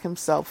talk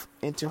himself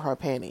into her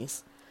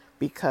panties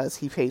because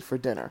he paid for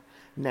dinner.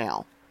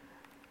 Now,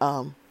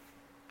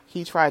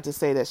 he tried to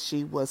say that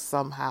she was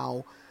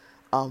somehow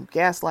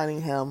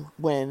gaslighting him,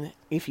 when,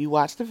 if you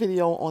watch the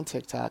video on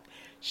TikTok,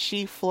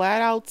 she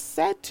flat out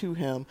said to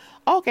him,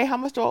 okay, how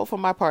much do I owe for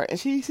my part? And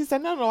she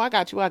said, no, I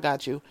got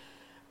you.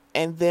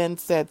 And then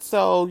said,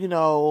 so, are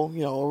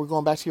we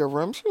going back to your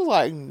room? She was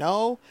like,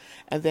 no.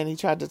 And then he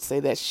tried to say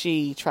that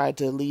she tried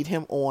to lead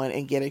him on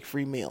and get a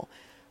free meal.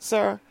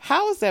 Sir,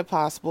 how is that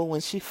possible when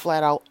she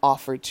flat out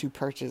offered to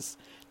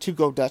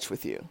go Dutch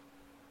with you?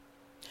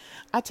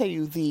 I tell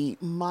you, the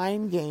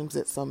mind games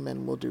that some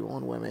men will do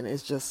on women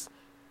is just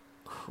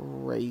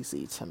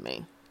crazy to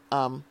me.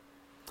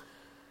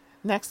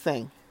 Next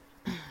thing,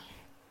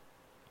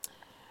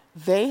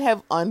 they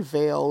have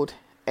unveiled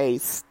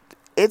it's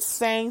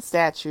saying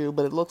statue,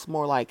 but it looks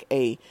more like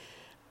a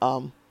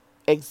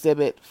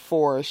exhibit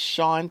for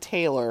Sean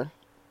Taylor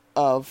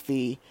of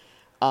the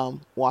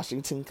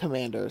Washington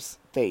Commanders.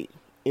 It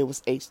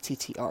was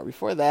HTTR.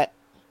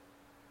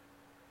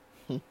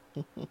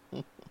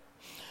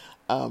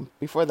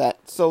 Before that,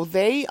 so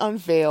they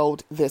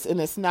unveiled this, and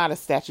it's not a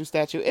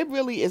statue. It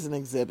really is an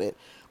exhibit,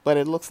 but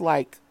it looks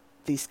like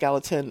the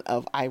skeleton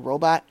of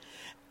iRobot,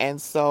 and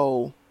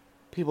so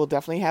people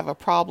definitely have a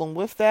problem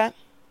with that.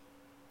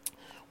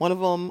 One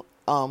of them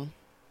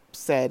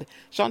said,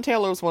 Sean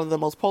Taylor is one of the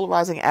most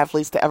polarizing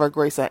athletes to ever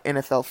grace an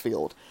NFL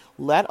field,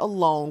 let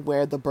alone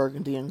wear the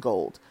burgundy and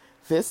gold.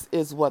 This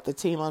is what the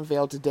team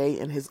unveiled today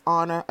in his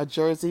honor, a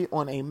jersey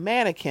on a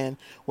mannequin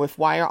with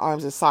wire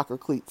arms and soccer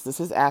cleats. This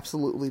is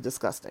absolutely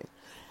disgusting.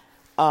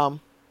 So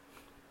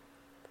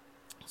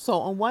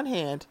on one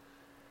hand,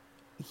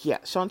 yeah,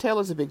 Sean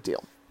Taylor's a big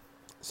deal.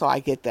 So I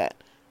get that.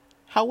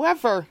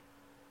 However,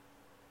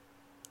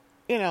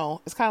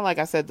 it's kind of like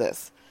I said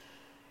this.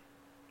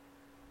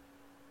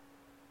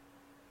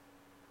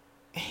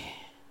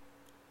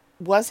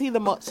 Was he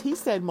he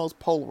said most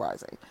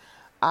polarizing.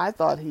 I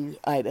thought he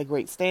had a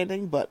great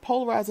standing, but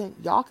polarizing,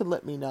 y'all could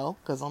let me know,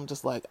 because I'm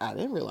just like, I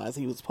didn't realize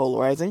he was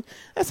polarizing.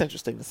 That's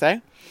interesting to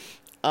say.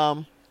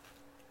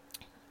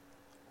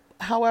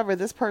 However,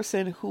 this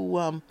person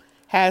who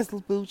has the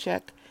blue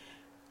check,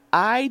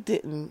 I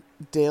didn't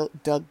dig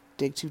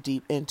too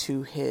deep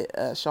into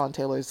Sean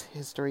Taylor's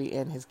history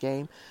and his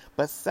game,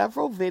 but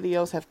several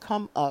videos have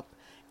come up,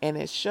 and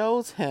it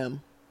shows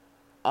him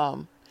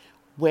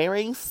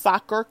wearing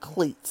soccer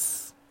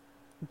cleats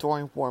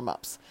during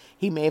warm-ups.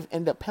 He may have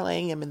ended up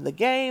playing him in the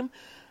game.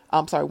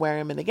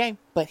 Wearing him in the game,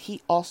 but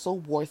he also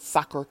wore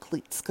soccer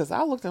cleats, because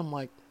I looked at him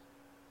like,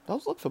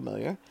 those look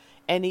familiar.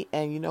 And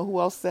you know who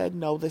else said,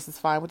 no, this is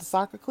fine with the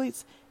soccer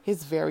cleats?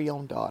 His very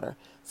own daughter.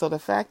 So the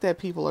fact that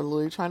people are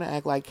literally trying to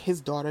act like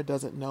his daughter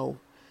doesn't know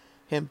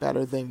him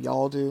better than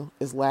y'all do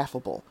is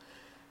laughable.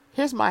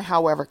 Here's my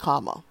however,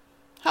 comma.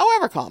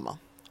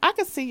 I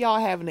could see y'all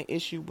having an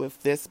issue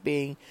with this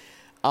being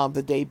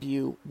the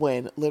debut,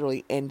 when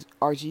literally in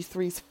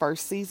RG3's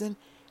first season,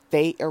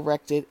 they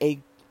erected a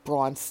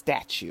bronze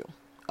statue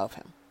of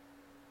him.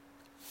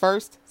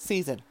 First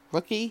season.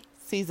 Rookie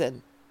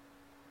season.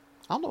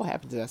 I don't know what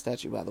happened to that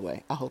statue, by the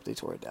way. I hope they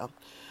tore it down.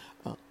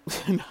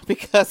 Not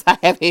because I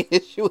have an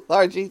issue with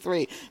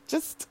RG3.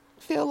 Just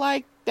feel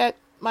like that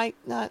might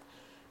not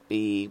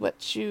be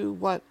what you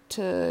want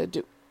to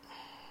do.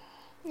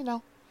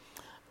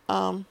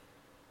 So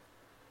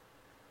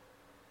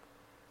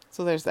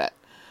there's that.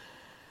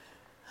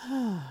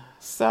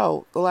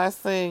 So the last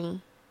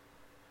thing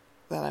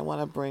that I want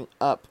to bring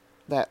up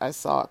that I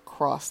saw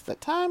across the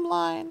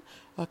timeline,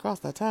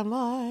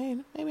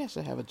 maybe I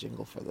should have a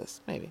jingle for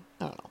this, maybe,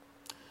 I don't know,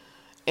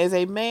 is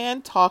a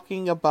man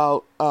talking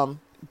about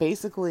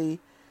basically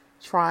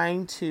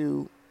trying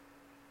to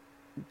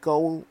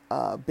go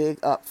big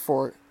up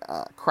for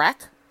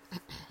crack.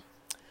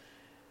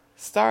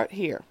 Start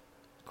here.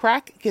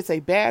 Crack gets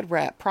a bad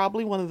rap,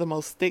 probably one of the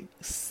most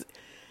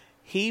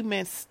he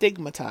meant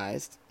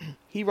stigmatized.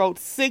 He wrote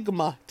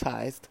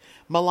stigmatized,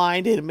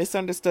 maligned, and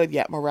misunderstood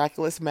yet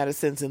miraculous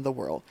medicines in the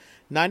world.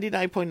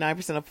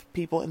 99.9% of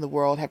people in the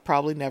world have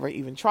probably never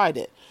even tried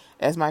it.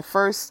 As my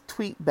first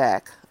tweet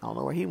back, I don't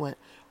know where he went,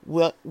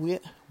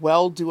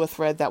 well do a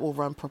thread that will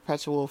run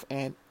perpetual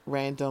and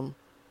random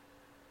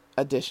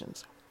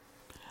additions.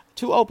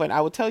 To open,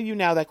 I will tell you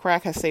now that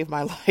crack has saved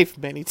my life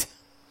many times.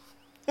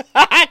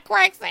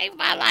 Crack saved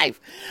my life.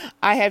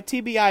 I have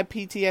TBI,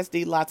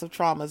 PTSD, lots of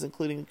traumas,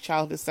 including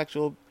childhood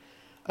sexual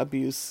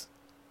abuse,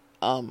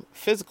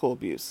 physical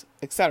abuse,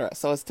 etc.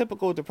 So it's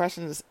typical.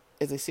 Depression is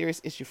a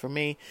serious issue for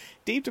me.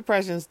 Deep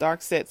depressions,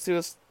 dark shit,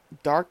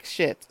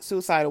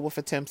 suicidal with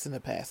attempts in the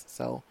past.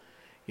 So,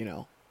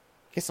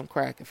 get some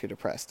crack if you're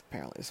depressed,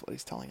 apparently is what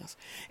he's telling us.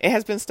 It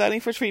has been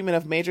studying for treatment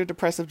of major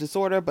depressive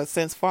disorder, but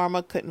since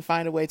pharma couldn't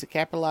find a way to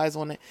capitalize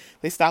on it,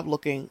 they stopped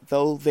looking,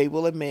 though they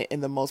will admit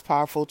in the most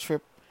powerful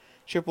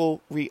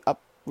triple reuptake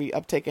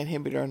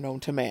inhibitor known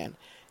to man.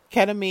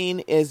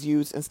 Ketamine is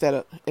used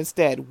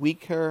instead,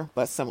 weaker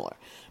but similar.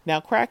 Now,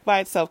 crack by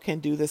itself can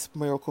do this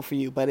miracle for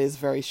you, but it is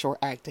very short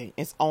acting.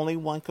 It's only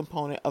one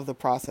component of the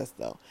process,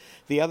 though,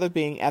 the other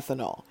being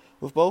ethanol.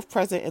 With both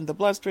present in the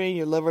bloodstream,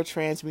 your liver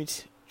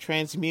transmutes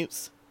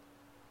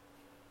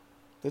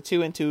the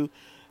two into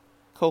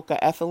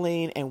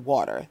coca-ethylene and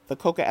water. The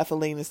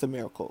coca-ethylene is the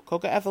miracle.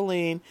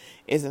 Coca-ethylene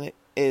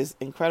is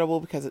incredible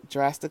because it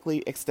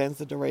drastically extends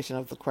the duration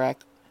of the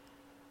crack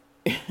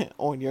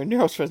on your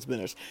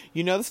neurotransmitters.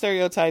 You know the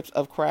stereotypes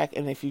of crack,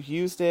 and if you've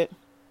used it,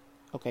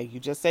 okay, you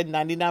just said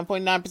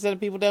 99.9% of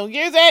people don't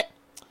use it.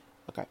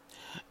 Okay.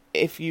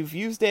 if you've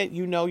used it,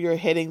 you know you're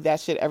hitting that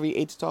shit every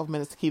 8 to 12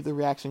 minutes to keep the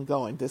reaction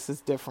going. This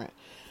is different.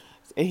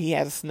 And he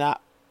has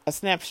a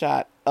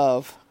snapshot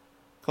of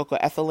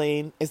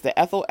cocoethylene is the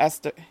ethyl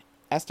ester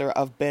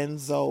of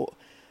benzoylic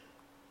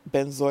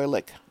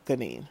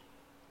gonine.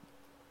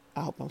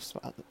 I hope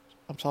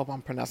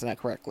I'm pronouncing that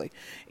correctly.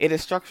 It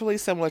is structurally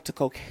similar to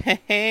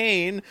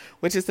cocaine,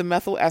 which is the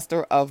methyl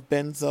ester of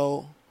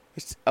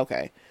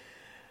okay.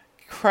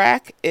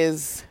 Crack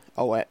is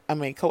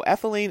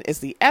coethylene is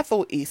the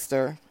ethyl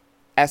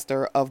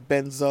ester of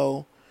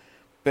benzoyl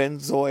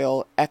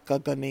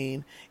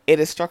gonine. It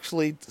is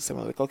structurally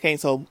similar to cocaine.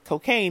 So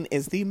cocaine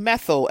is the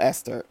methyl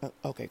ester.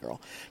 Okay,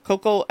 girl.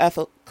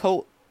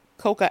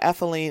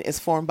 Cocaethylene is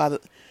formed by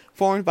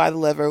the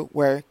liver,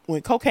 where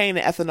when cocaine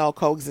and ethanol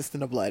coexist in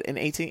the blood. In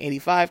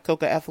 1885,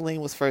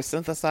 cocaethylene was first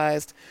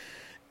synthesized,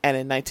 and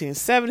in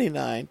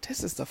 1979,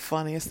 this is the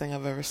funniest thing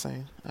I've ever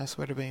seen. I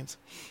swear to beans.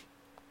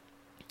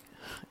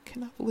 I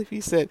cannot believe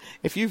he said,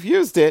 if you've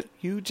used it,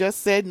 you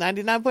just said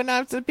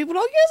 99.9% of people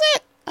don't use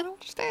it. I don't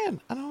understand.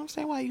 I don't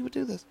understand why you would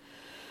do this.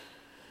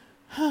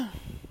 In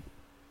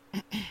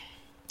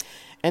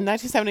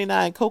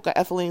 1979,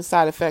 cocaethylene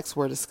side effects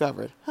were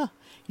discovered.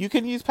 You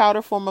can use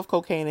powder form of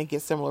cocaine and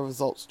get similar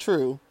results.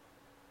 True.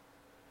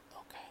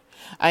 Okay.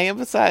 I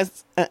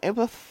emphasize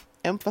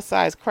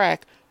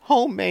crack,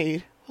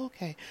 homemade.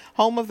 Okay.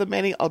 Home of the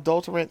many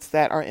adulterants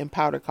that are in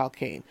powder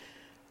cocaine.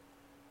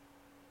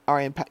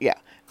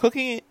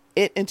 Cooking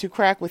it into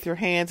crack with your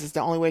hands is the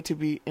only way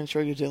to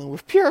ensure you're dealing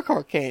with pure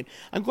cocaine.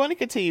 I'm going to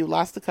continue,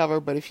 lots to cover,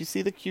 but if you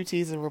see the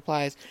QTs and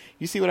replies,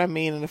 you see what I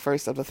mean in the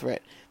first of the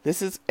thread.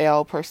 This is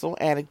a personal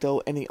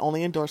anecdote, and the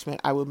only endorsement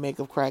I would make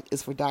of crack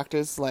is for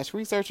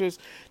doctors/researchers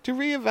to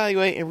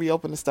reevaluate and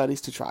reopen the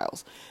studies to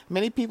trials.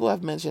 Many people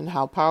have mentioned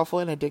how powerful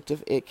and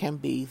addictive it can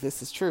be.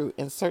 This is true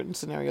in certain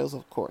scenarios,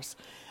 of course.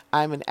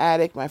 I'm an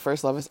addict. My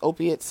first love is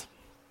opiates.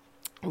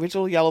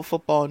 Original yellow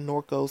football and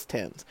Norco's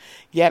 10s.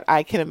 Yet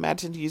I can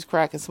imagine to use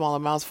crack in small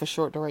amounts for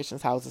short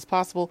durations. How is this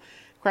possible?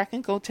 Crack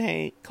and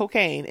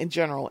cocaine in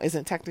general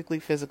isn't technically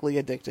physically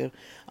addictive,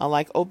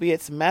 unlike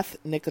opiates, meth,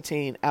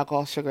 nicotine,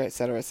 alcohol, sugar,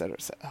 etc., etc.,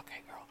 etc.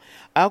 Okay, girl.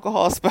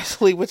 Alcohol,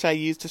 especially, which I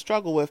used to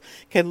struggle with,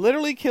 can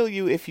literally kill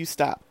you if you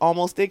stop.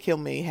 Almost did kill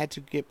me. Had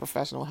to get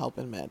professional help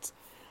and meds.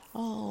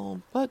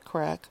 Oh, but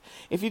crack.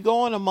 If you go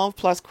on a month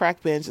plus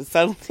crack binge and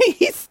suddenly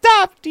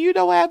stop, do you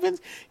know what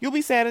happens? You'll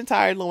be sad and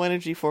tired, low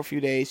energy for a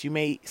few days. You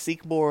may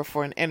seek more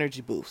for an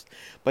energy boost,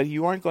 but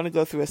you aren't going to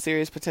go through a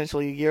serious,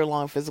 potentially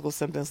year-long physical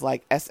symptoms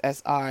like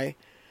SSRI,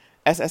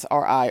 or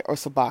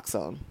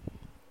Suboxone.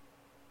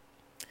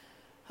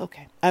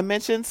 Okay. I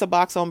mentioned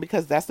Suboxone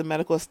because that's the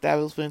medical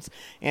establishment's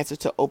answer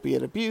to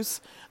opiate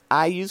abuse.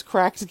 I use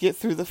crack to get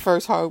through the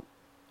first hard...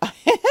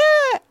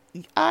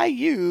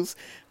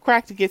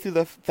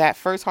 that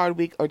first hard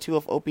week or two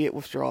of opiate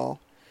withdrawal,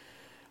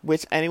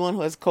 which anyone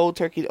who has cold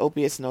turkey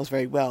opiates knows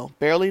very well.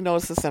 Barely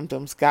notice the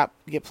symptoms, get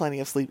plenty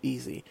of sleep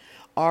easy.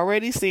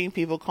 Already seeing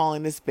people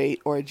calling this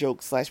bait or a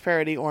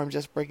joke/parody, or I'm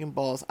just breaking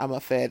balls, I'm a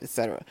fed,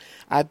 etc.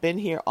 I've been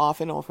here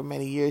off and on for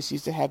many years,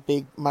 used to have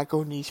big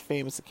micro niche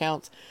famous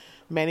accounts.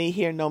 Many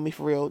here know me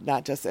for real,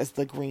 not just as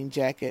the green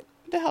jacket.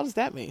 What the hell does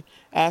that mean?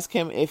 Ask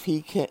them if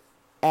you care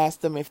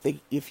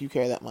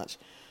that much.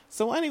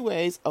 So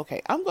anyways,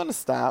 okay, I'm going to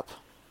stop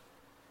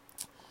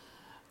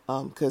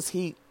because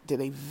he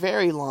did a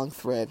very long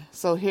thread.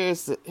 So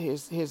here's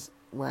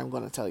where I'm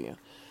going to tell you.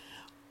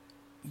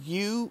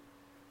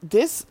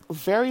 This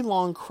very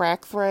long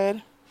crack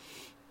thread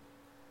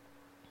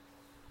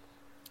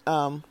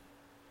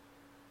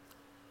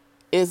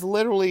is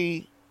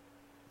literally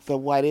the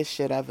whitest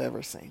shit I've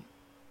ever seen.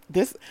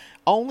 This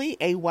only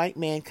a white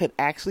man could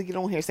actually get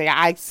on here and say,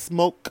 I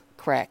smoke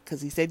crack,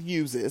 because he said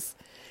uses.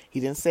 He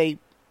didn't say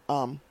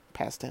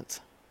past tense.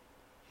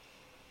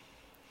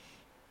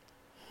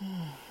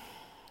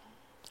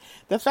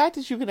 The fact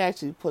that you can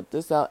actually put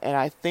this out, and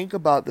I think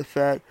about the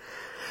fact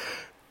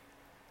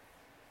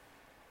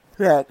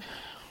that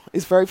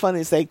it's very funny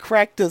to say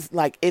crack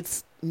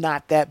it's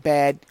not that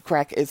bad.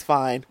 Crack is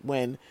fine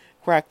when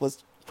crack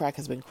has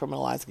been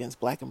criminalized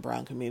against black and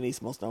brown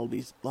communities, most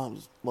notably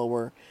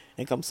lower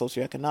income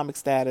socioeconomic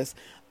status.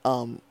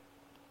 For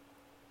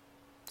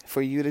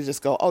you to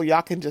just go, oh,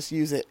 y'all can just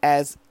use it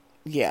as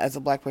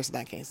a black person,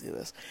 I can't see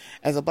this.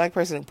 As a black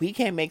person, we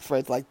can't make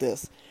threads like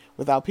this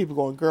without people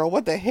going, girl,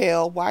 what the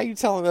hell? Why are you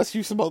telling us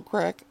you smoke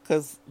crack?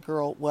 Because,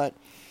 girl, what?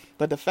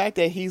 But the fact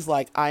that he's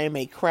like, I am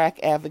a crack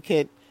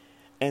advocate,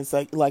 and it's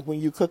like when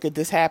you cook it,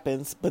 this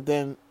happens, but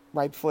then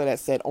right before that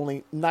said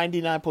only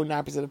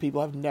 99.9% of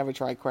people have never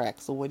tried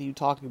crack. So what are you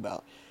talking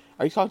about?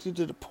 Are you talking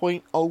to the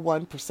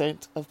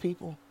 0.01% of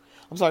people?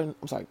 I'm sorry, the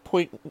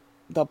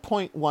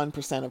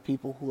 0.1% of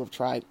people who have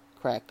tried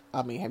crack.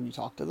 I mean, have you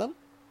talked to them?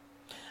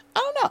 I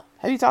don't know.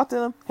 Have you talked to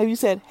them? Have you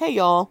said, hey,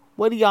 y'all,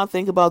 what do y'all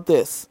think about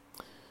this?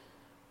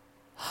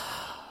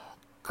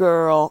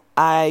 Girl,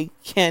 I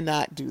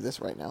cannot do this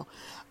right now.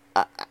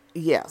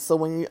 So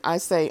when I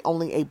say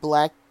only a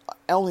white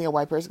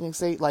person can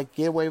say, like,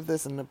 get away with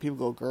this, and then people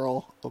go,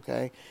 girl,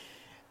 okay.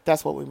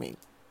 That's what we mean,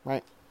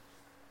 right?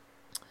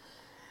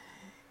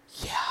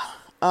 Yeah.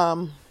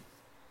 Yeah,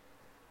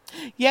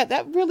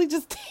 that really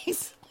just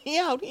takes me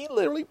out. He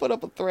literally put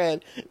up a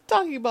thread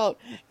talking about,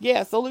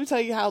 yeah, so let me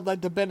tell you how,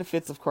 like, the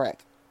benefits of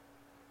crack.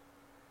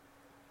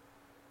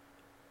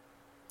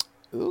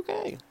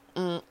 Okay.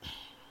 So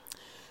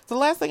the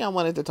last thing I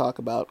wanted to talk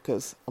about,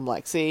 because I'm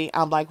like, see,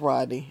 I'm like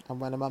Rodney. I'm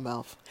running my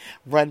mouth.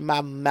 Run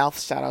my mouth.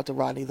 Shout out to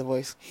Rodney, the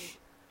voice.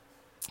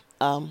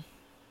 The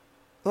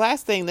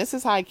last thing, this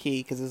is high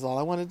key, because this is all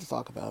I wanted to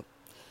talk about,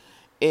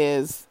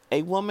 is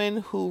a woman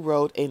who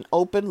wrote an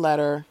open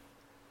letter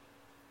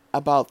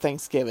about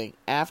Thanksgiving.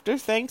 After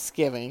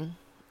Thanksgiving,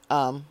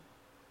 or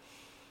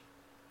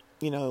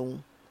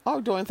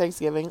during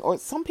Thanksgiving, or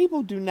some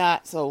people do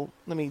not. So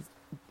let me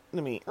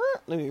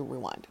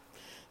rewind.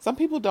 Some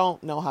people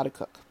don't know how to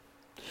cook.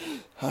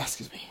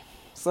 Excuse me.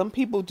 Some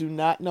people do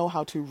not know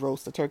how to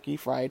roast a turkey,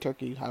 fry a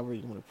turkey, however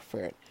you want to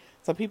prefer it.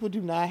 Some people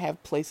do not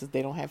have places.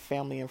 They don't have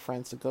family and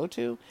friends to go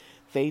to.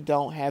 They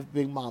don't have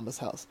Big Mama's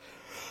house.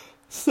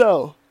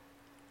 So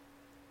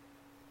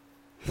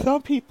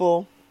some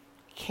people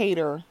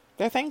cater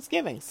their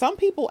Thanksgiving. Some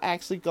people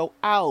actually go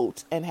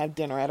out and have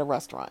dinner at a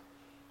restaurant.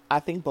 I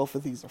think both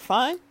of these are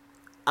fine.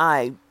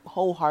 I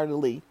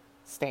wholeheartedly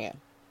stand.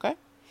 Okay.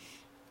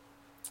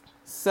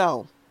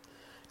 So,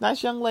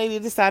 nice young lady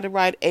decided to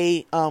write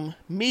a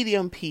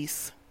medium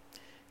piece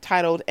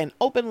titled "An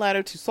Open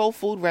Letter to Soul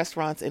Food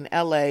Restaurants in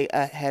LA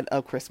Ahead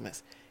of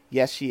Christmas."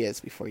 Yes, she is,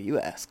 before you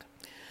ask.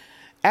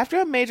 After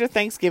a major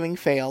Thanksgiving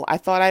fail, I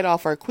thought I'd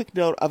offer a quick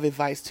note of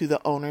advice to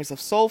the owners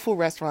of soul food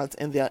restaurants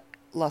in the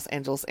Los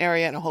Angeles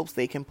area in hopes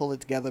they can pull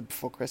it together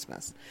before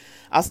Christmas.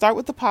 I'll start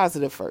with the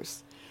positive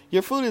first.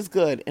 Your food is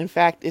good. In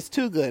fact, it's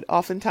too good.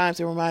 Oftentimes,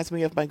 it reminds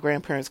me of my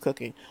grandparents'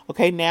 cooking.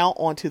 Okay, now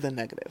on to the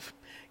negative.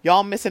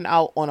 Y'all missing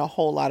out on a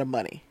whole lot of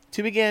money.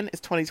 To begin,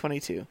 it's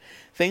 2022.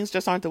 Things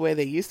just aren't the way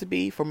they used to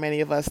be. For many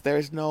of us,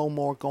 there's no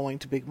more going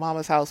to Big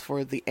Mama's house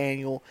for the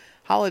annual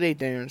holiday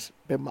dinners.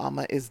 Big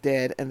Mama is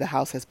dead and the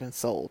house has been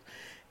sold.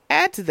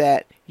 Add to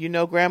that,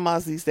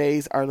 grandmas these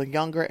days are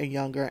younger and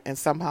younger, and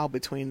somehow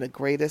between the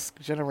greatest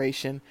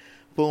generation,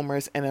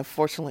 boomers, and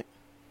unfortunately,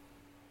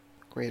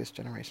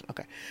 Generation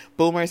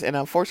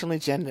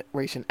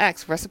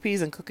X,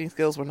 recipes and cooking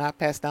skills were not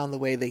passed down the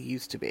way they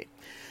used to be.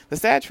 The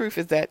sad truth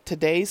is that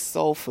today's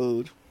soul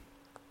food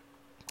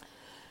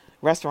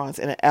restaurants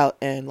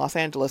in Los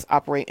Angeles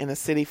operate in a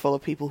city full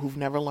of people who've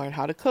never learned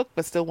how to cook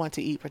but still want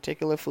to eat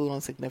particular food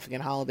on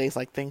significant holidays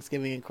like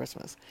Thanksgiving and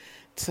Christmas.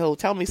 So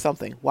tell me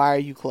something. Why are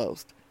you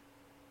closed?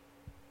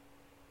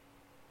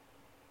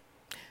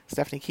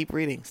 Stephanie, keep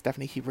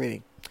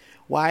reading.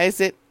 Why is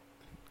it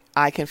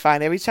I can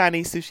find every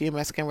Chinese, sushi, and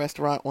Mexican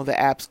restaurant on the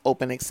apps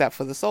open except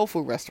for the soul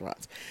food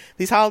restaurants?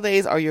 These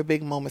holidays are your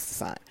big moments to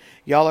shine.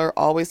 Y'all are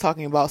always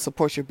talking about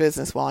support your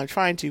business while I'm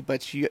trying to,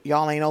 but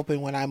y'all ain't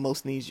open when I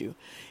most need you.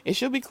 It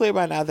should be clear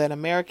by now that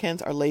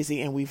Americans are lazy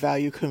and we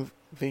value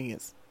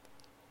convenience.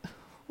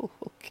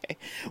 Okay.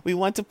 We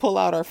want to pull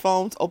out our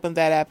phones, open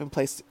that app, and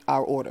place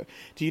our order.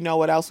 Do you know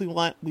what else we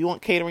want? We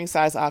want catering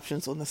size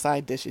options on the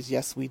side dishes.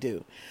 Yes, we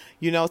do.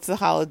 It's the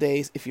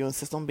holidays. If you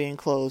insist on being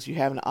closed, you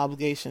have an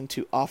obligation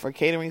to offer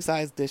catering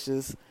size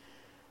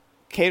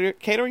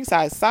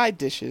side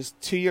dishes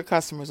to your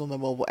customers on the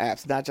mobile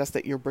apps, not just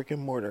at your brick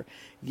and mortar.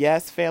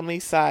 Yes,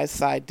 family size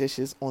side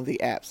dishes on the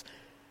apps.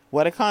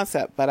 What a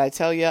concept, but I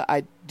tell you,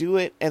 I do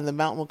it and the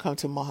mountain will come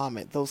to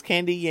Muhammad. Those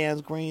candy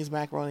yams, greens,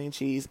 macaroni and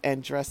cheese,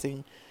 and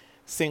dressing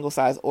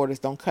single-size orders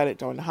don't cut it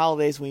during the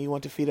holidays when you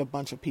want to feed a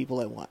bunch of people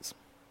at once.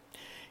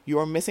 You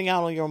are missing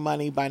out on your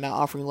money by not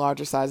offering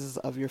larger sizes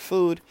of your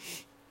food,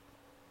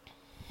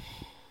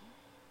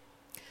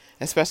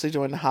 especially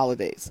during the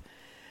holidays.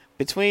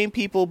 Between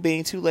people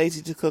being too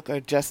lazy to cook or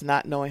just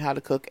not knowing how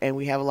to cook, and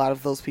we have a lot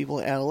of those people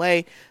in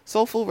LA,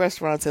 soul food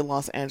restaurants in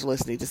Los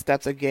Angeles need to step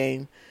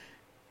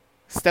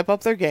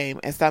up their game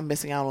and stop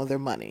missing out on their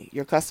money.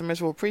 Your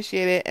customers will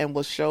appreciate it and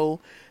will show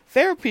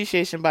their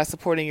appreciation by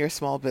supporting your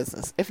small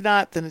business. If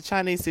not, then the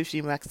Chinese,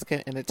 sushi,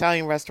 Mexican, and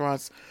Italian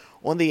restaurants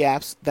on the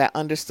apps that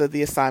understood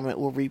the assignment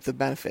will reap the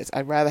benefits.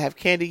 I'd rather have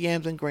candy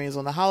yams and greens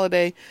on the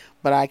holiday,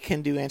 but I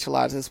can do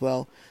enchiladas as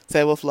well.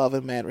 Said with love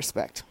and mad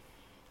respect.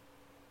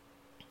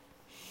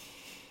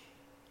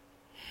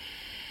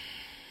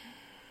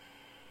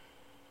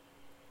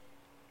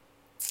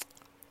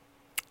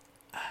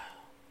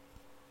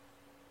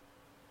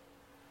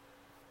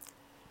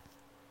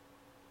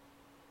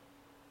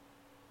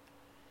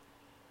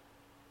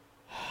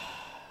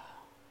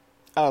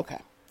 Okay.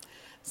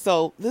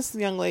 So this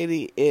young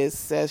lady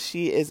says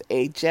she is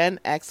a Gen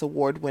X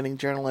award-winning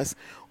journalist,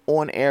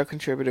 on-air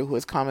contributor who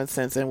has common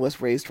sense and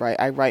was raised right.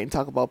 I write and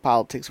talk about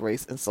politics,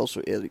 race, and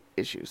social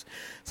issues.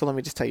 So let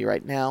me just tell you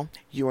right now,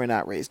 you are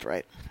not raised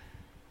right.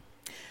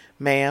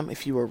 Ma'am,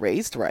 if you were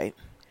raised right,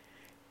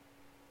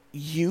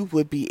 you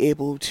would be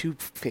able to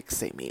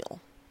fix a meal.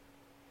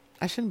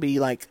 I shouldn't be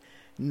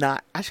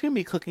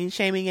cooking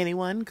shaming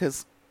anyone,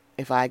 because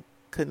if I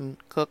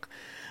couldn't cook,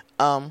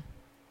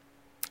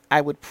 I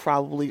would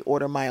probably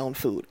order my own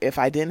food. If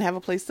I didn't have a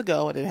place to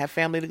go, I didn't have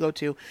family to go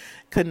to,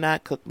 could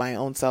not cook my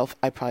own self,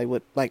 I probably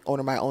would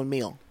order my own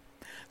meal.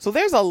 So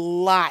there's a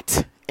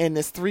lot in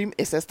this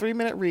it says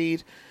 3-minute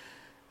read.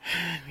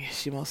 Yes,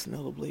 she most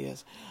notably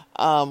is.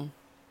 So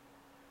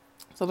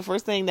the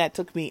first thing that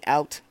took me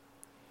out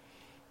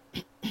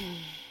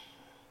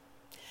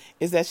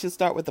is that she'll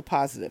start with the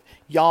positive.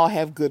 Y'all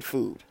have good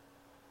food.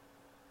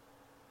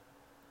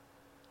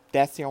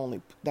 That's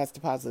the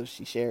positive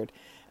she shared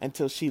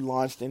until she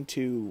launched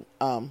into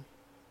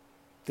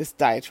this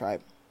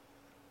diatribe.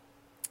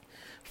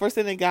 First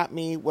thing that got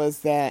me was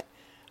that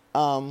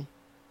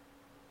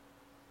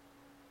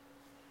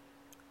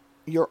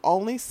you're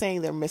only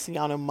saying they're missing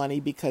out on money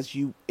because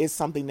it's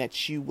something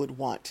that you would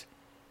want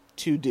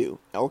to do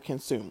or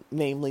consume,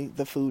 namely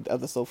the food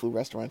of the soul food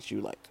restaurants you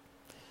like.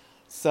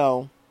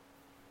 So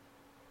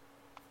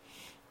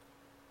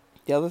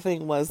the other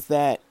thing was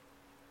that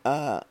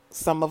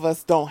some of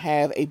us don't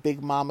have a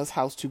big mama's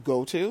house to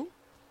go to.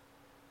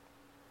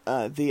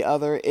 The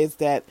other is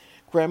that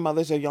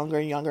grandmothers are younger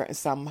and younger, and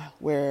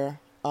somewhere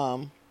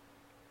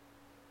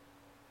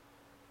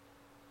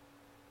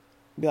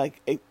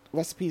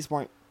recipes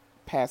weren't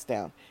passed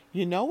down.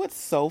 You know what's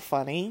so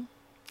funny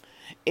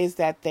is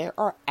that there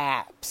are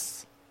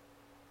apps.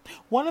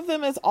 One of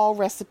them is All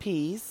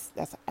Recipes.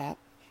 That's an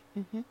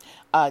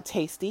app.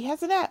 Tasty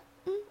has an app.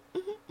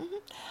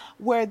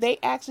 Where they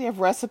actually have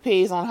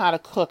recipes on how to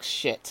cook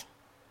shit.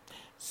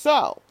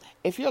 So,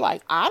 if you're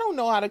like, I don't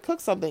know how to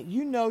cook something,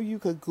 you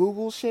could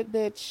Google shit,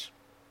 bitch.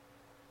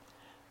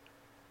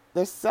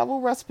 There's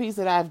several recipes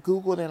that I've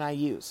Googled and I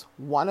use.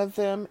 One of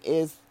them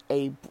is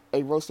a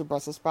roasted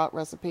Brussels sprout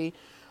recipe.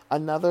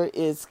 Another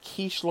is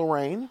quiche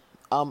Lorraine.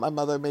 My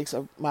mother makes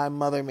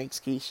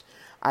quiche.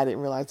 I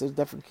didn't realize there's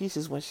different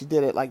quiches when she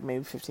did it, like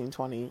maybe 15,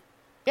 20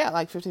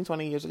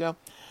 years ago.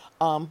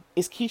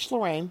 Is quiche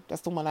Lorraine.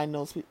 That's the one I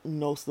know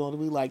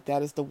we like.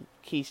 That is the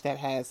quiche that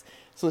has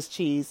Swiss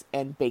cheese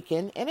and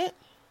bacon in it.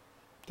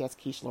 That's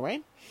quiche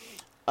Lorraine.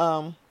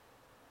 There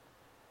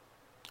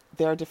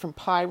are different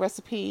pie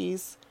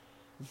recipes.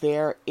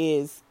 There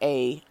is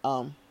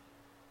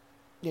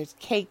there's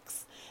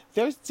cakes.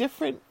 There's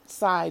different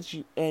sides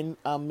and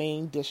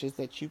main dishes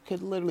that you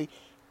could literally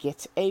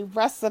get a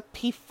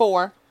recipe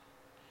for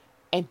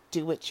and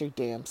do it your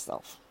damn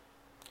self.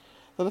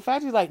 So the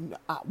fact is, like,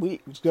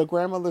 the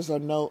grandmothers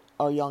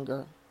are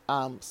younger.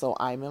 So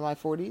I'm in my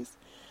 40s.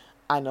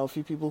 I know a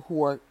few people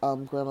who are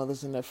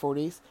grandmothers in their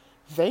 40s.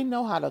 They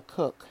know how to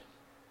cook.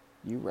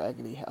 You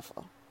raggedy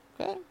heifer.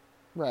 Okay?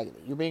 Raggedy.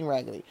 You're being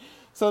raggedy.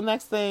 So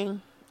next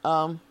thing,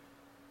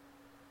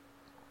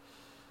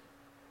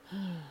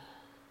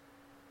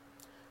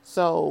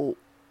 so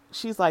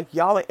she's like,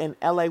 y'all are in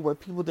LA where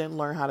people didn't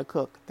learn how to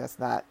cook. That's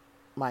not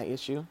my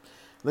issue.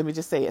 Let me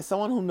just say, as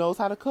someone who knows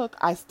how to cook,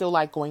 I still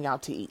like going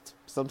out to eat.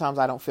 Sometimes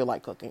I don't feel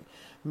like cooking.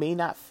 Me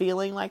not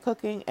feeling like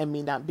cooking and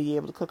me not being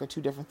able to cook are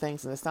two different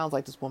things. And it sounds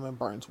like this woman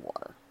burns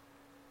water.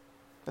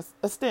 That's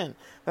a sin.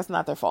 That's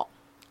not their fault.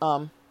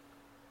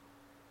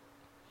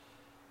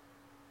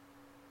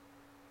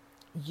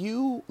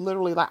 You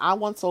literally, like, I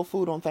want soul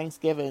food on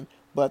Thanksgiving,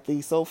 but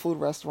the soul food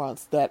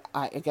restaurants that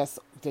I guess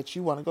that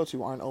you want to go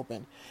to aren't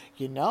open.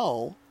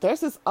 There's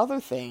this other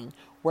thing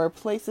where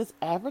places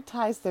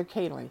advertise their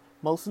catering.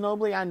 Most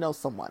notably, I know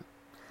someone.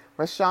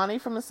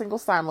 Rashani from the Single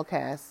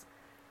Simulcast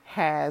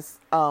has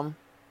a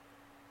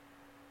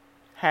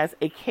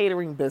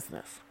catering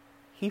business.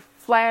 He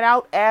flat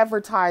out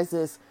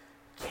advertises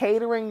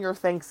catering your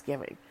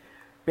Thanksgiving.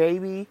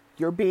 Baby,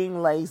 you're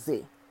being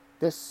lazy.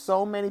 There's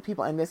so many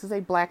people, and this is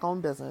a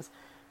black-owned business.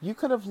 You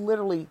could have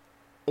literally,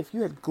 if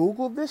you had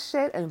Googled this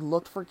shit and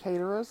looked for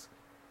caterers,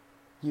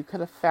 you could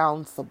have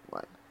found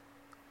someone.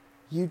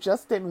 You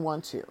just didn't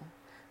want to.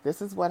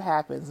 This is what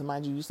happens. And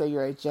mind you, you say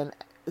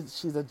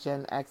she's a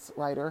Gen X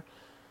writer.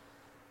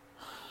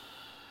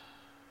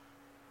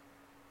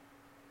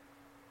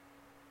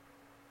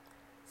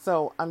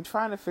 So I'm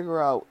trying to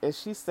figure out, is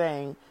she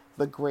saying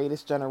the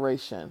greatest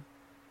generation?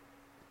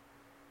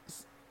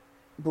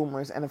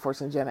 Boomers and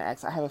unfortunately Gen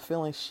X. I have a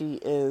feeling she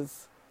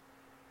is,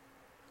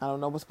 I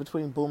don't know what's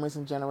between boomers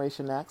and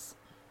Generation X.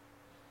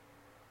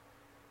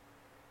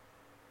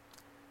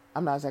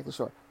 I'm not exactly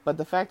sure. But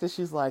the fact that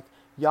she's like,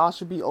 y'all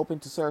should be open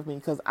to serve me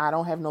because I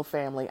don't have no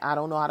family. I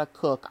don't know how to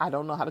cook. I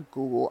don't know how to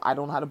Google. I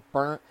don't know how to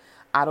burn.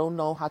 I don't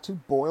know how to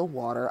boil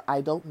water.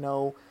 I don't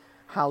know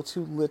how to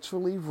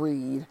literally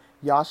read.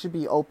 Y'all should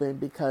be open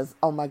because,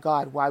 oh my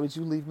God, why would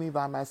you leave me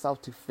by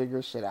myself to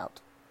figure shit out?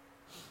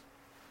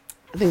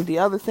 I think the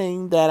other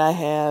thing that I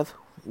have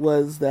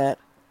was that,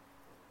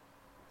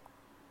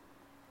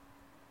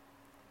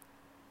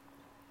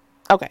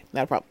 okay,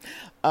 not a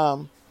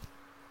problem.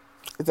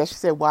 Is that she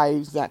said, why are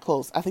you that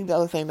close? I think the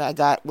other thing that I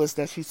got was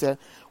that she said,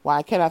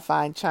 why can't I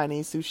find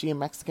Chinese, sushi, and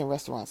Mexican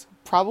restaurants?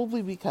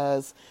 Probably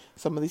because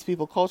some of these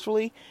people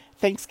culturally,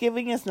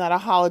 Thanksgiving is not a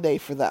holiday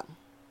for them.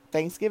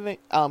 Thanksgiving,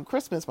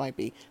 Christmas might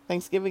be.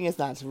 Thanksgiving is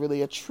not. It's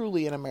really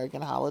truly an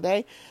American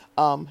holiday.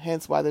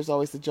 Hence why there's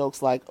always the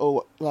jokes like,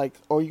 oh, you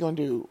going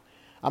to do,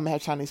 I'm going to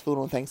have Chinese food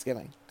on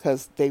Thanksgiving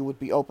because they would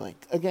be opening.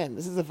 Again,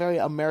 this is a very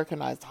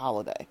Americanized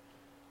holiday.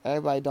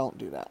 Everybody don't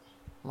do that,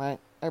 right?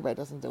 Everybody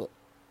doesn't do it.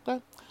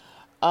 Okay?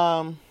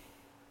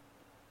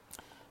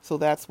 So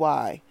that's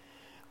why.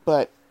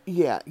 But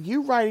yeah,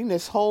 you writing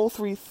this whole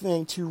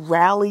thing to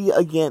rally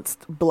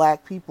against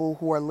black people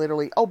who are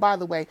literally, oh, by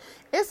the way,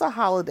 it's a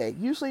holiday.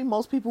 Usually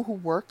most people who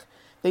work,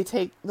 they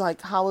take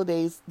like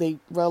holidays, they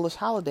relish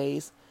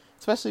holidays,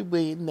 especially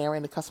when they're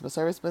in the customer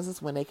service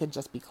business when they can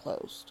just be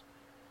closed.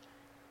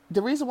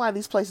 The reason why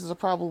these places are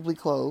probably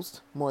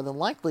closed, more than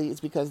likely, is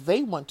because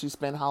they want to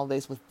spend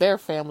holidays with their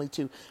family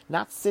too,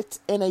 not sit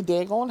in a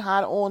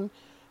daggone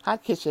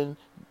hot kitchen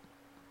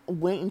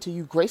wait until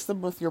you grace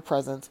them with your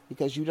presence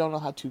because you don't know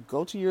how to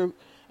go to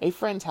a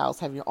friend's house,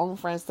 have your own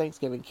friend's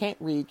Thanksgiving, can't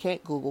read,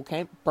 can't Google,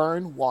 can't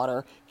burn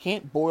water,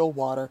 can't boil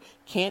water,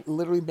 can't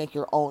literally make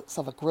your own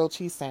self a grilled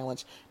cheese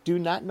sandwich, do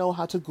not know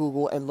how to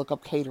Google and look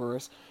up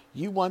caterers.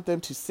 You want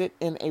them to sit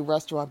in a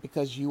restaurant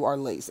because you are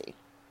lazy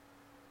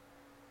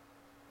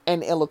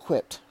and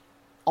ill-equipped.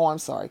 Oh, I'm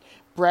sorry.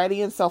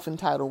 Bratty and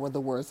self-entitled were the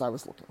words I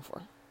was looking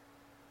for.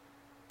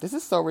 This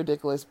is so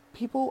ridiculous.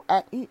 People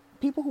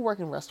who work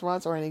in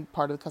restaurants or any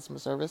part of the customer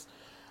service,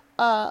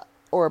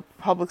 or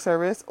public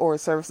service or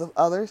service of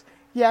others,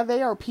 yeah,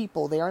 they are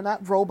people. They are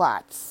not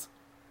robots.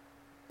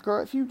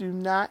 Girl, if you do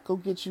not go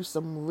get you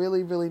some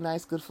really, really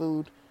nice, good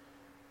food,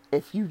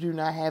 if you do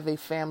not have a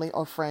family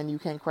or friend, you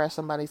can't crash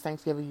somebody's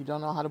Thanksgiving, you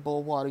don't know how to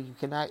boil water, you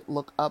cannot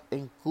look up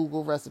and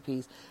Google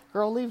recipes,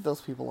 girl, leave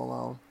those people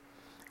alone.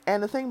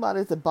 And the thing about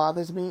it that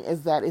bothers me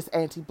is that it's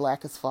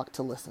anti-black as fuck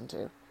to listen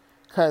to.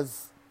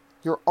 Because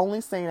you're only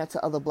saying that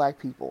to other black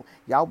people.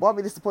 Y'all want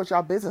me to support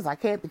y'all business. I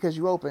can't because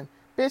you open.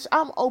 Bitch,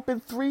 I'm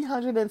open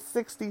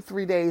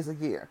 363 days a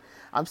year.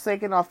 I'm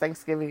taking off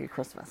Thanksgiving and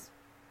Christmas.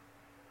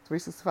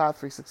 365,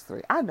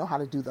 363. I know how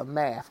to do the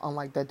math,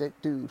 unlike that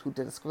dude who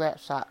did a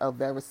snapshot of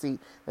that receipt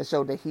that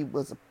showed that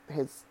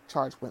his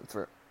charge went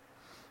through.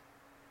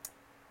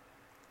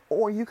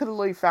 Or you could have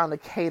literally found a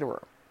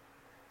caterer.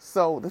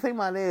 So the thing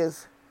about it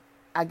is,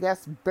 I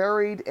guess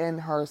buried in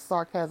her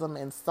sarcasm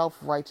and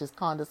self-righteous,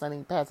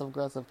 condescending,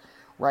 passive-aggressive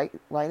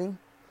writing,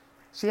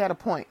 she had a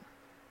point.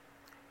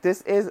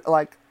 This is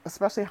like,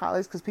 especially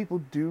holidays, because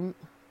people don't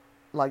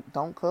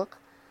cook.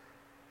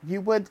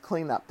 You would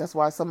clean up. That's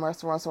why some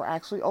restaurants are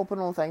actually open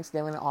on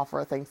Thanksgiving and offer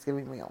a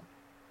Thanksgiving meal.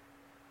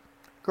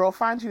 Girl,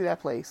 find you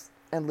that place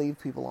and leave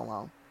people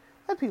alone.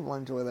 Let people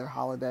enjoy their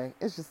holiday.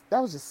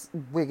 That was just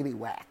wiggity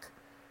whack.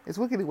 It's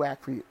wiggity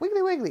whack for you.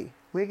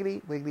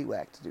 Wiggity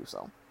whack to do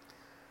so.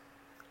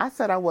 I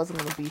said I wasn't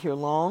going to be here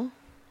long,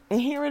 and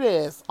here it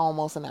is,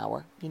 almost an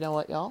hour. You know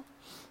what, y'all?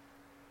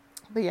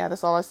 But yeah,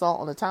 that's all I saw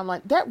on the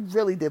timeline. That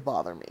really did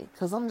bother me,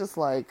 because I'm just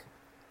like,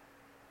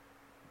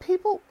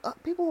 people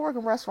who work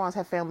in restaurants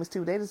have families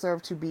too. They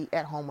deserve to be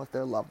at home with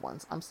their loved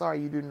ones. I'm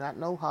sorry, you do not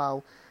know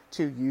how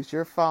to use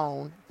your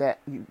phone, that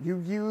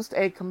you used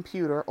a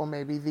computer or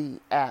maybe the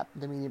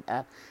Medium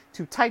app,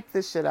 to type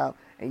this shit out,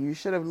 and you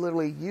should have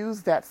literally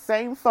used that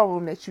same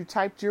phone that you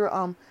typed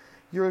your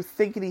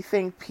thinkity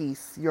think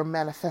piece, your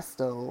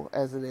manifesto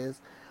as it is,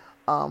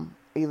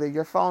 either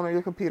your phone or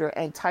your computer,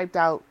 and typed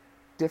out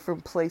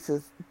different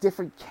places,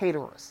 different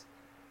caterers.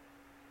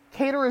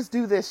 Caterers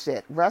do this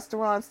shit.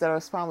 Restaurants that are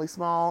probably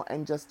small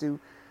and just do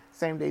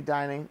same day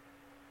dining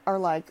are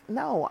like,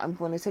 no, I'm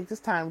going to take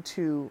this time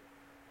to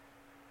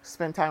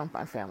spend time with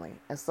my family.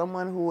 As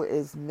someone who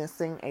is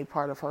missing a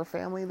part of her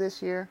family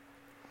this year,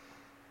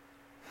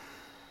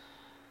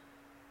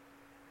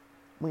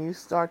 when you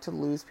start to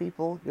lose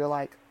people, you're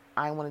like,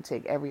 I want to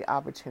take every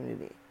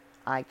opportunity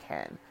I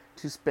can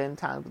to spend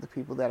time with the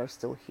people that are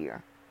still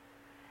here.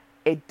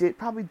 It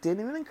probably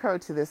didn't even occur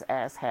to this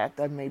asshat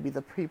that maybe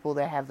the people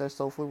that have their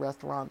soul food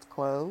restaurants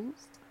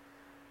closed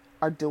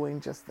are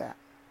doing just that.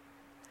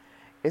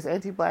 It's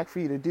anti-black for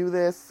you to do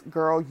this,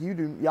 girl.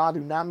 Y'all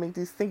do not make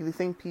these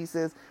think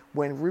pieces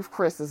when Ruth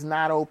Chris is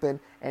not open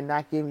and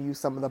not giving you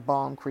some of the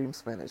bomb cream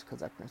spinach, because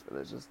that cream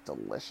spinach is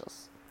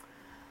delicious.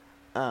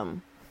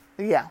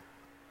 Yeah.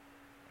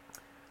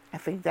 I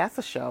think that's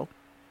a show.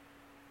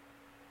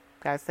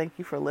 Guys, thank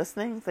you for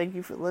listening. Thank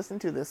you for listening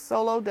to this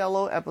Solo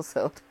Dello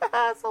episode.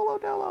 Solo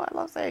Dello, I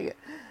love saying it.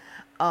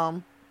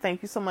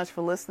 Thank you so much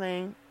for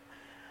listening.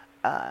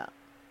 Yeah,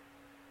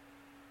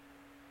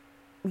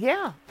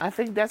 I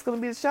think that's going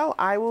to be the show.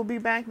 I will be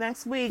back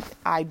next week.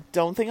 I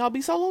don't think I'll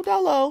be Solo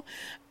Dello,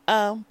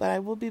 but I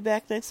will be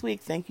back next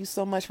week. Thank you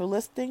so much for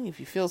listening. If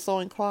you feel so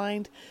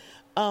inclined,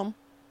 learn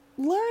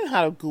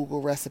how to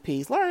Google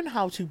recipes. Learn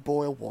how to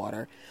boil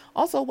water.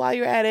 Also, while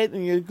you're at it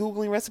and you're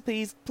Googling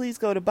recipes, please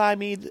go to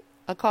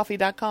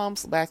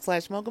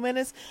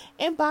buymeacoffee.com/MochaMinutes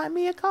and buy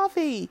me a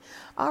coffee.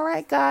 All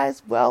right,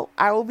 guys. Well,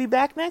 I will be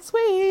back next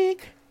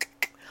week.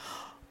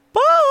 Bye.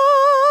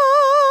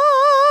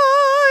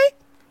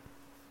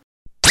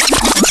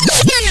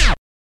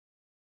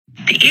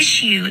 The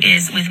issue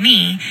is with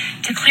me,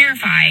 to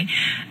clarify,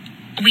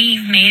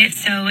 we've made it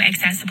so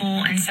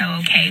accessible and so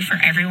okay for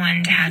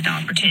everyone to have the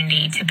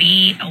opportunity to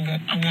be a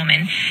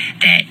woman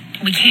that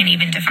we can't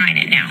even define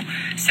it now.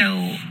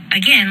 So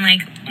again,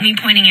 like me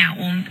pointing out,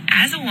 well,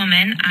 as a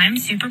woman, I'm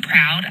super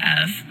proud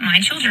of my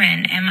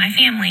children and my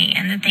family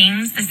and the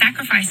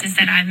sacrifices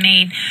that I've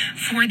made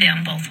for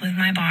them, both with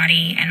my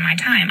body and my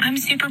time. I'm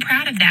super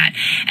proud of that.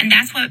 And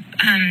that's what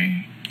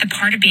the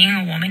part of being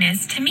a woman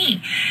is to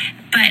me.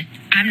 But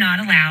I'm not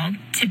allowed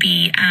to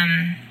be,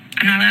 I'm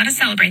not allowed to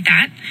celebrate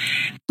that.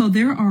 So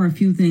there are a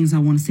few things I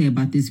want to say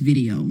about this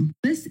video.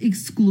 Let's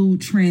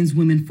exclude trans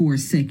women for a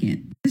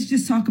second. Let's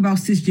just talk about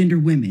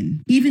cisgender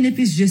women. Even if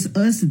it's just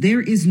us,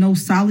 there is no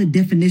solid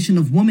definition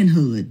of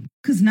womanhood,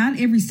 because not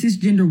every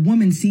cisgender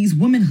woman sees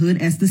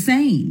womanhood as the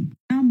same.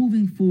 Now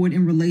moving forward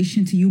in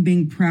relation to you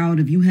being proud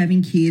of you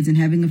having kids and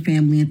having a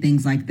family and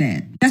things like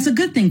that. That's a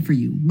good thing for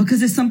you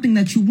because it's something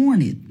that you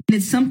wanted. And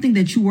it's something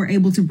that you were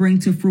able to bring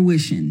to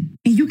fruition.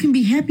 And you can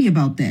be happy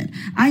about that.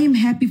 I am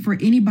happy for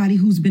anybody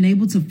who's been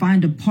able to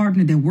find a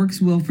partner that works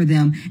well for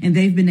them and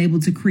they've been able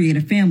to create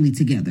a family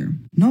together.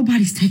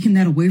 Nobody's taking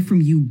that away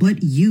from you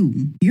but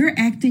you. You're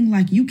acting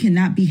like you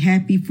cannot be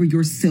happy for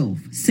yourself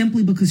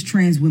simply because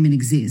trans women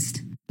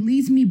exist.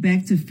 Leads me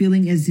back to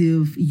feeling as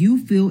if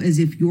you feel as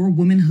if your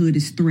womanhood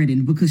is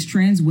threatened because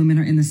trans women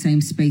are in the same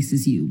space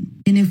as you.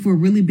 And if we're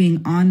really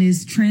being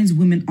honest, trans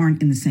women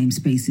aren't in the same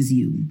space as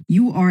you.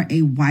 You are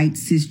a white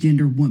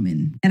cisgender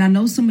woman. And I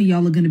know some of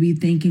y'all are going to be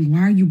thinking,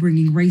 why are you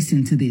bringing race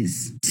into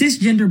this?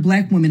 Cisgender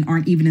black women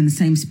aren't even in the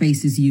same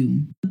space as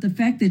you. But the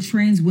fact that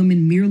trans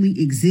women merely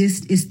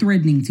exist is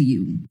threatening to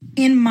you,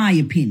 in my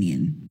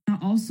opinion. I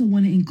also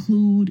want to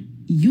include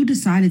you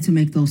decided to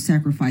make those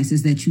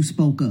sacrifices that you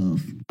spoke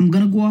of. I'm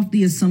going to go off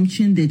the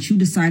assumption that you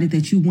decided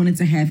that you wanted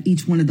to have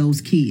each one of those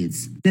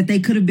kids, that they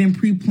could have been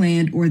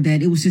pre-planned or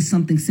that it was just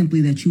something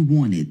simply that you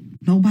wanted.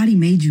 Nobody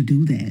made you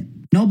do that.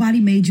 Nobody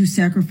made you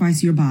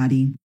sacrifice your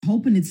body,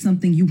 hoping it's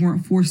something you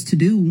weren't forced to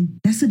do.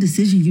 That's a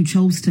decision you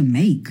chose to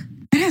make.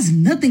 That has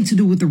nothing to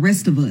do with the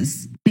rest of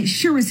us. It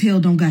sure as hell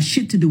don't got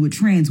shit to do with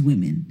trans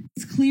women.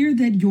 It's clear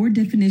that your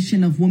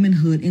definition of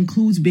womanhood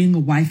includes being a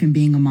wife and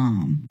being a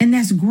mom. And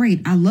that's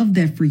great. I love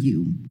that for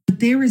you. But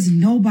there is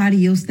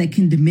nobody else that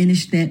can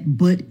diminish that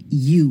but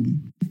you.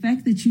 The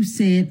fact that you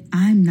said,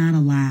 I'm not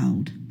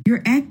allowed.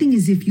 You're acting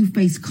as if you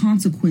face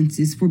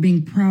consequences for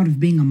being proud of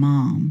being a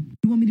mom.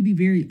 You want me to be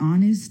very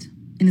honest?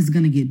 And it's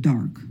gonna get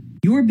dark.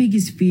 Your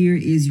biggest fear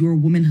is your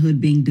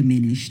womanhood being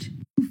diminished.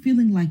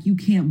 Feeling like you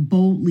can't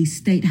boldly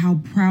state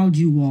how proud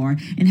you are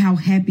and how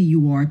happy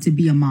you are to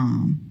be a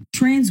mom.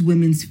 Trans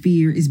women's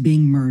fear is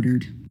being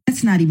murdered.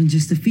 That's not even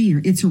just a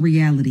fear, it's a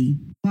reality.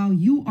 While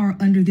you are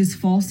under this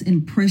false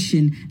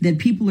impression that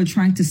people are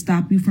trying to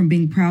stop you from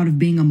being proud of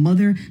being a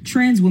mother,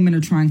 trans women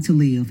are trying to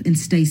live and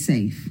stay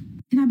safe.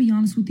 Can I be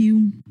honest with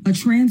you? A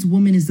trans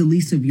woman is the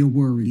least of your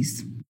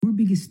worries. Your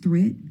biggest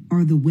threat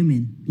are the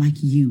women like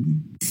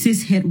you.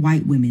 Cishet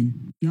white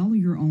women. Y'all are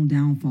your own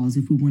downfalls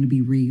if we want to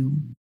be real.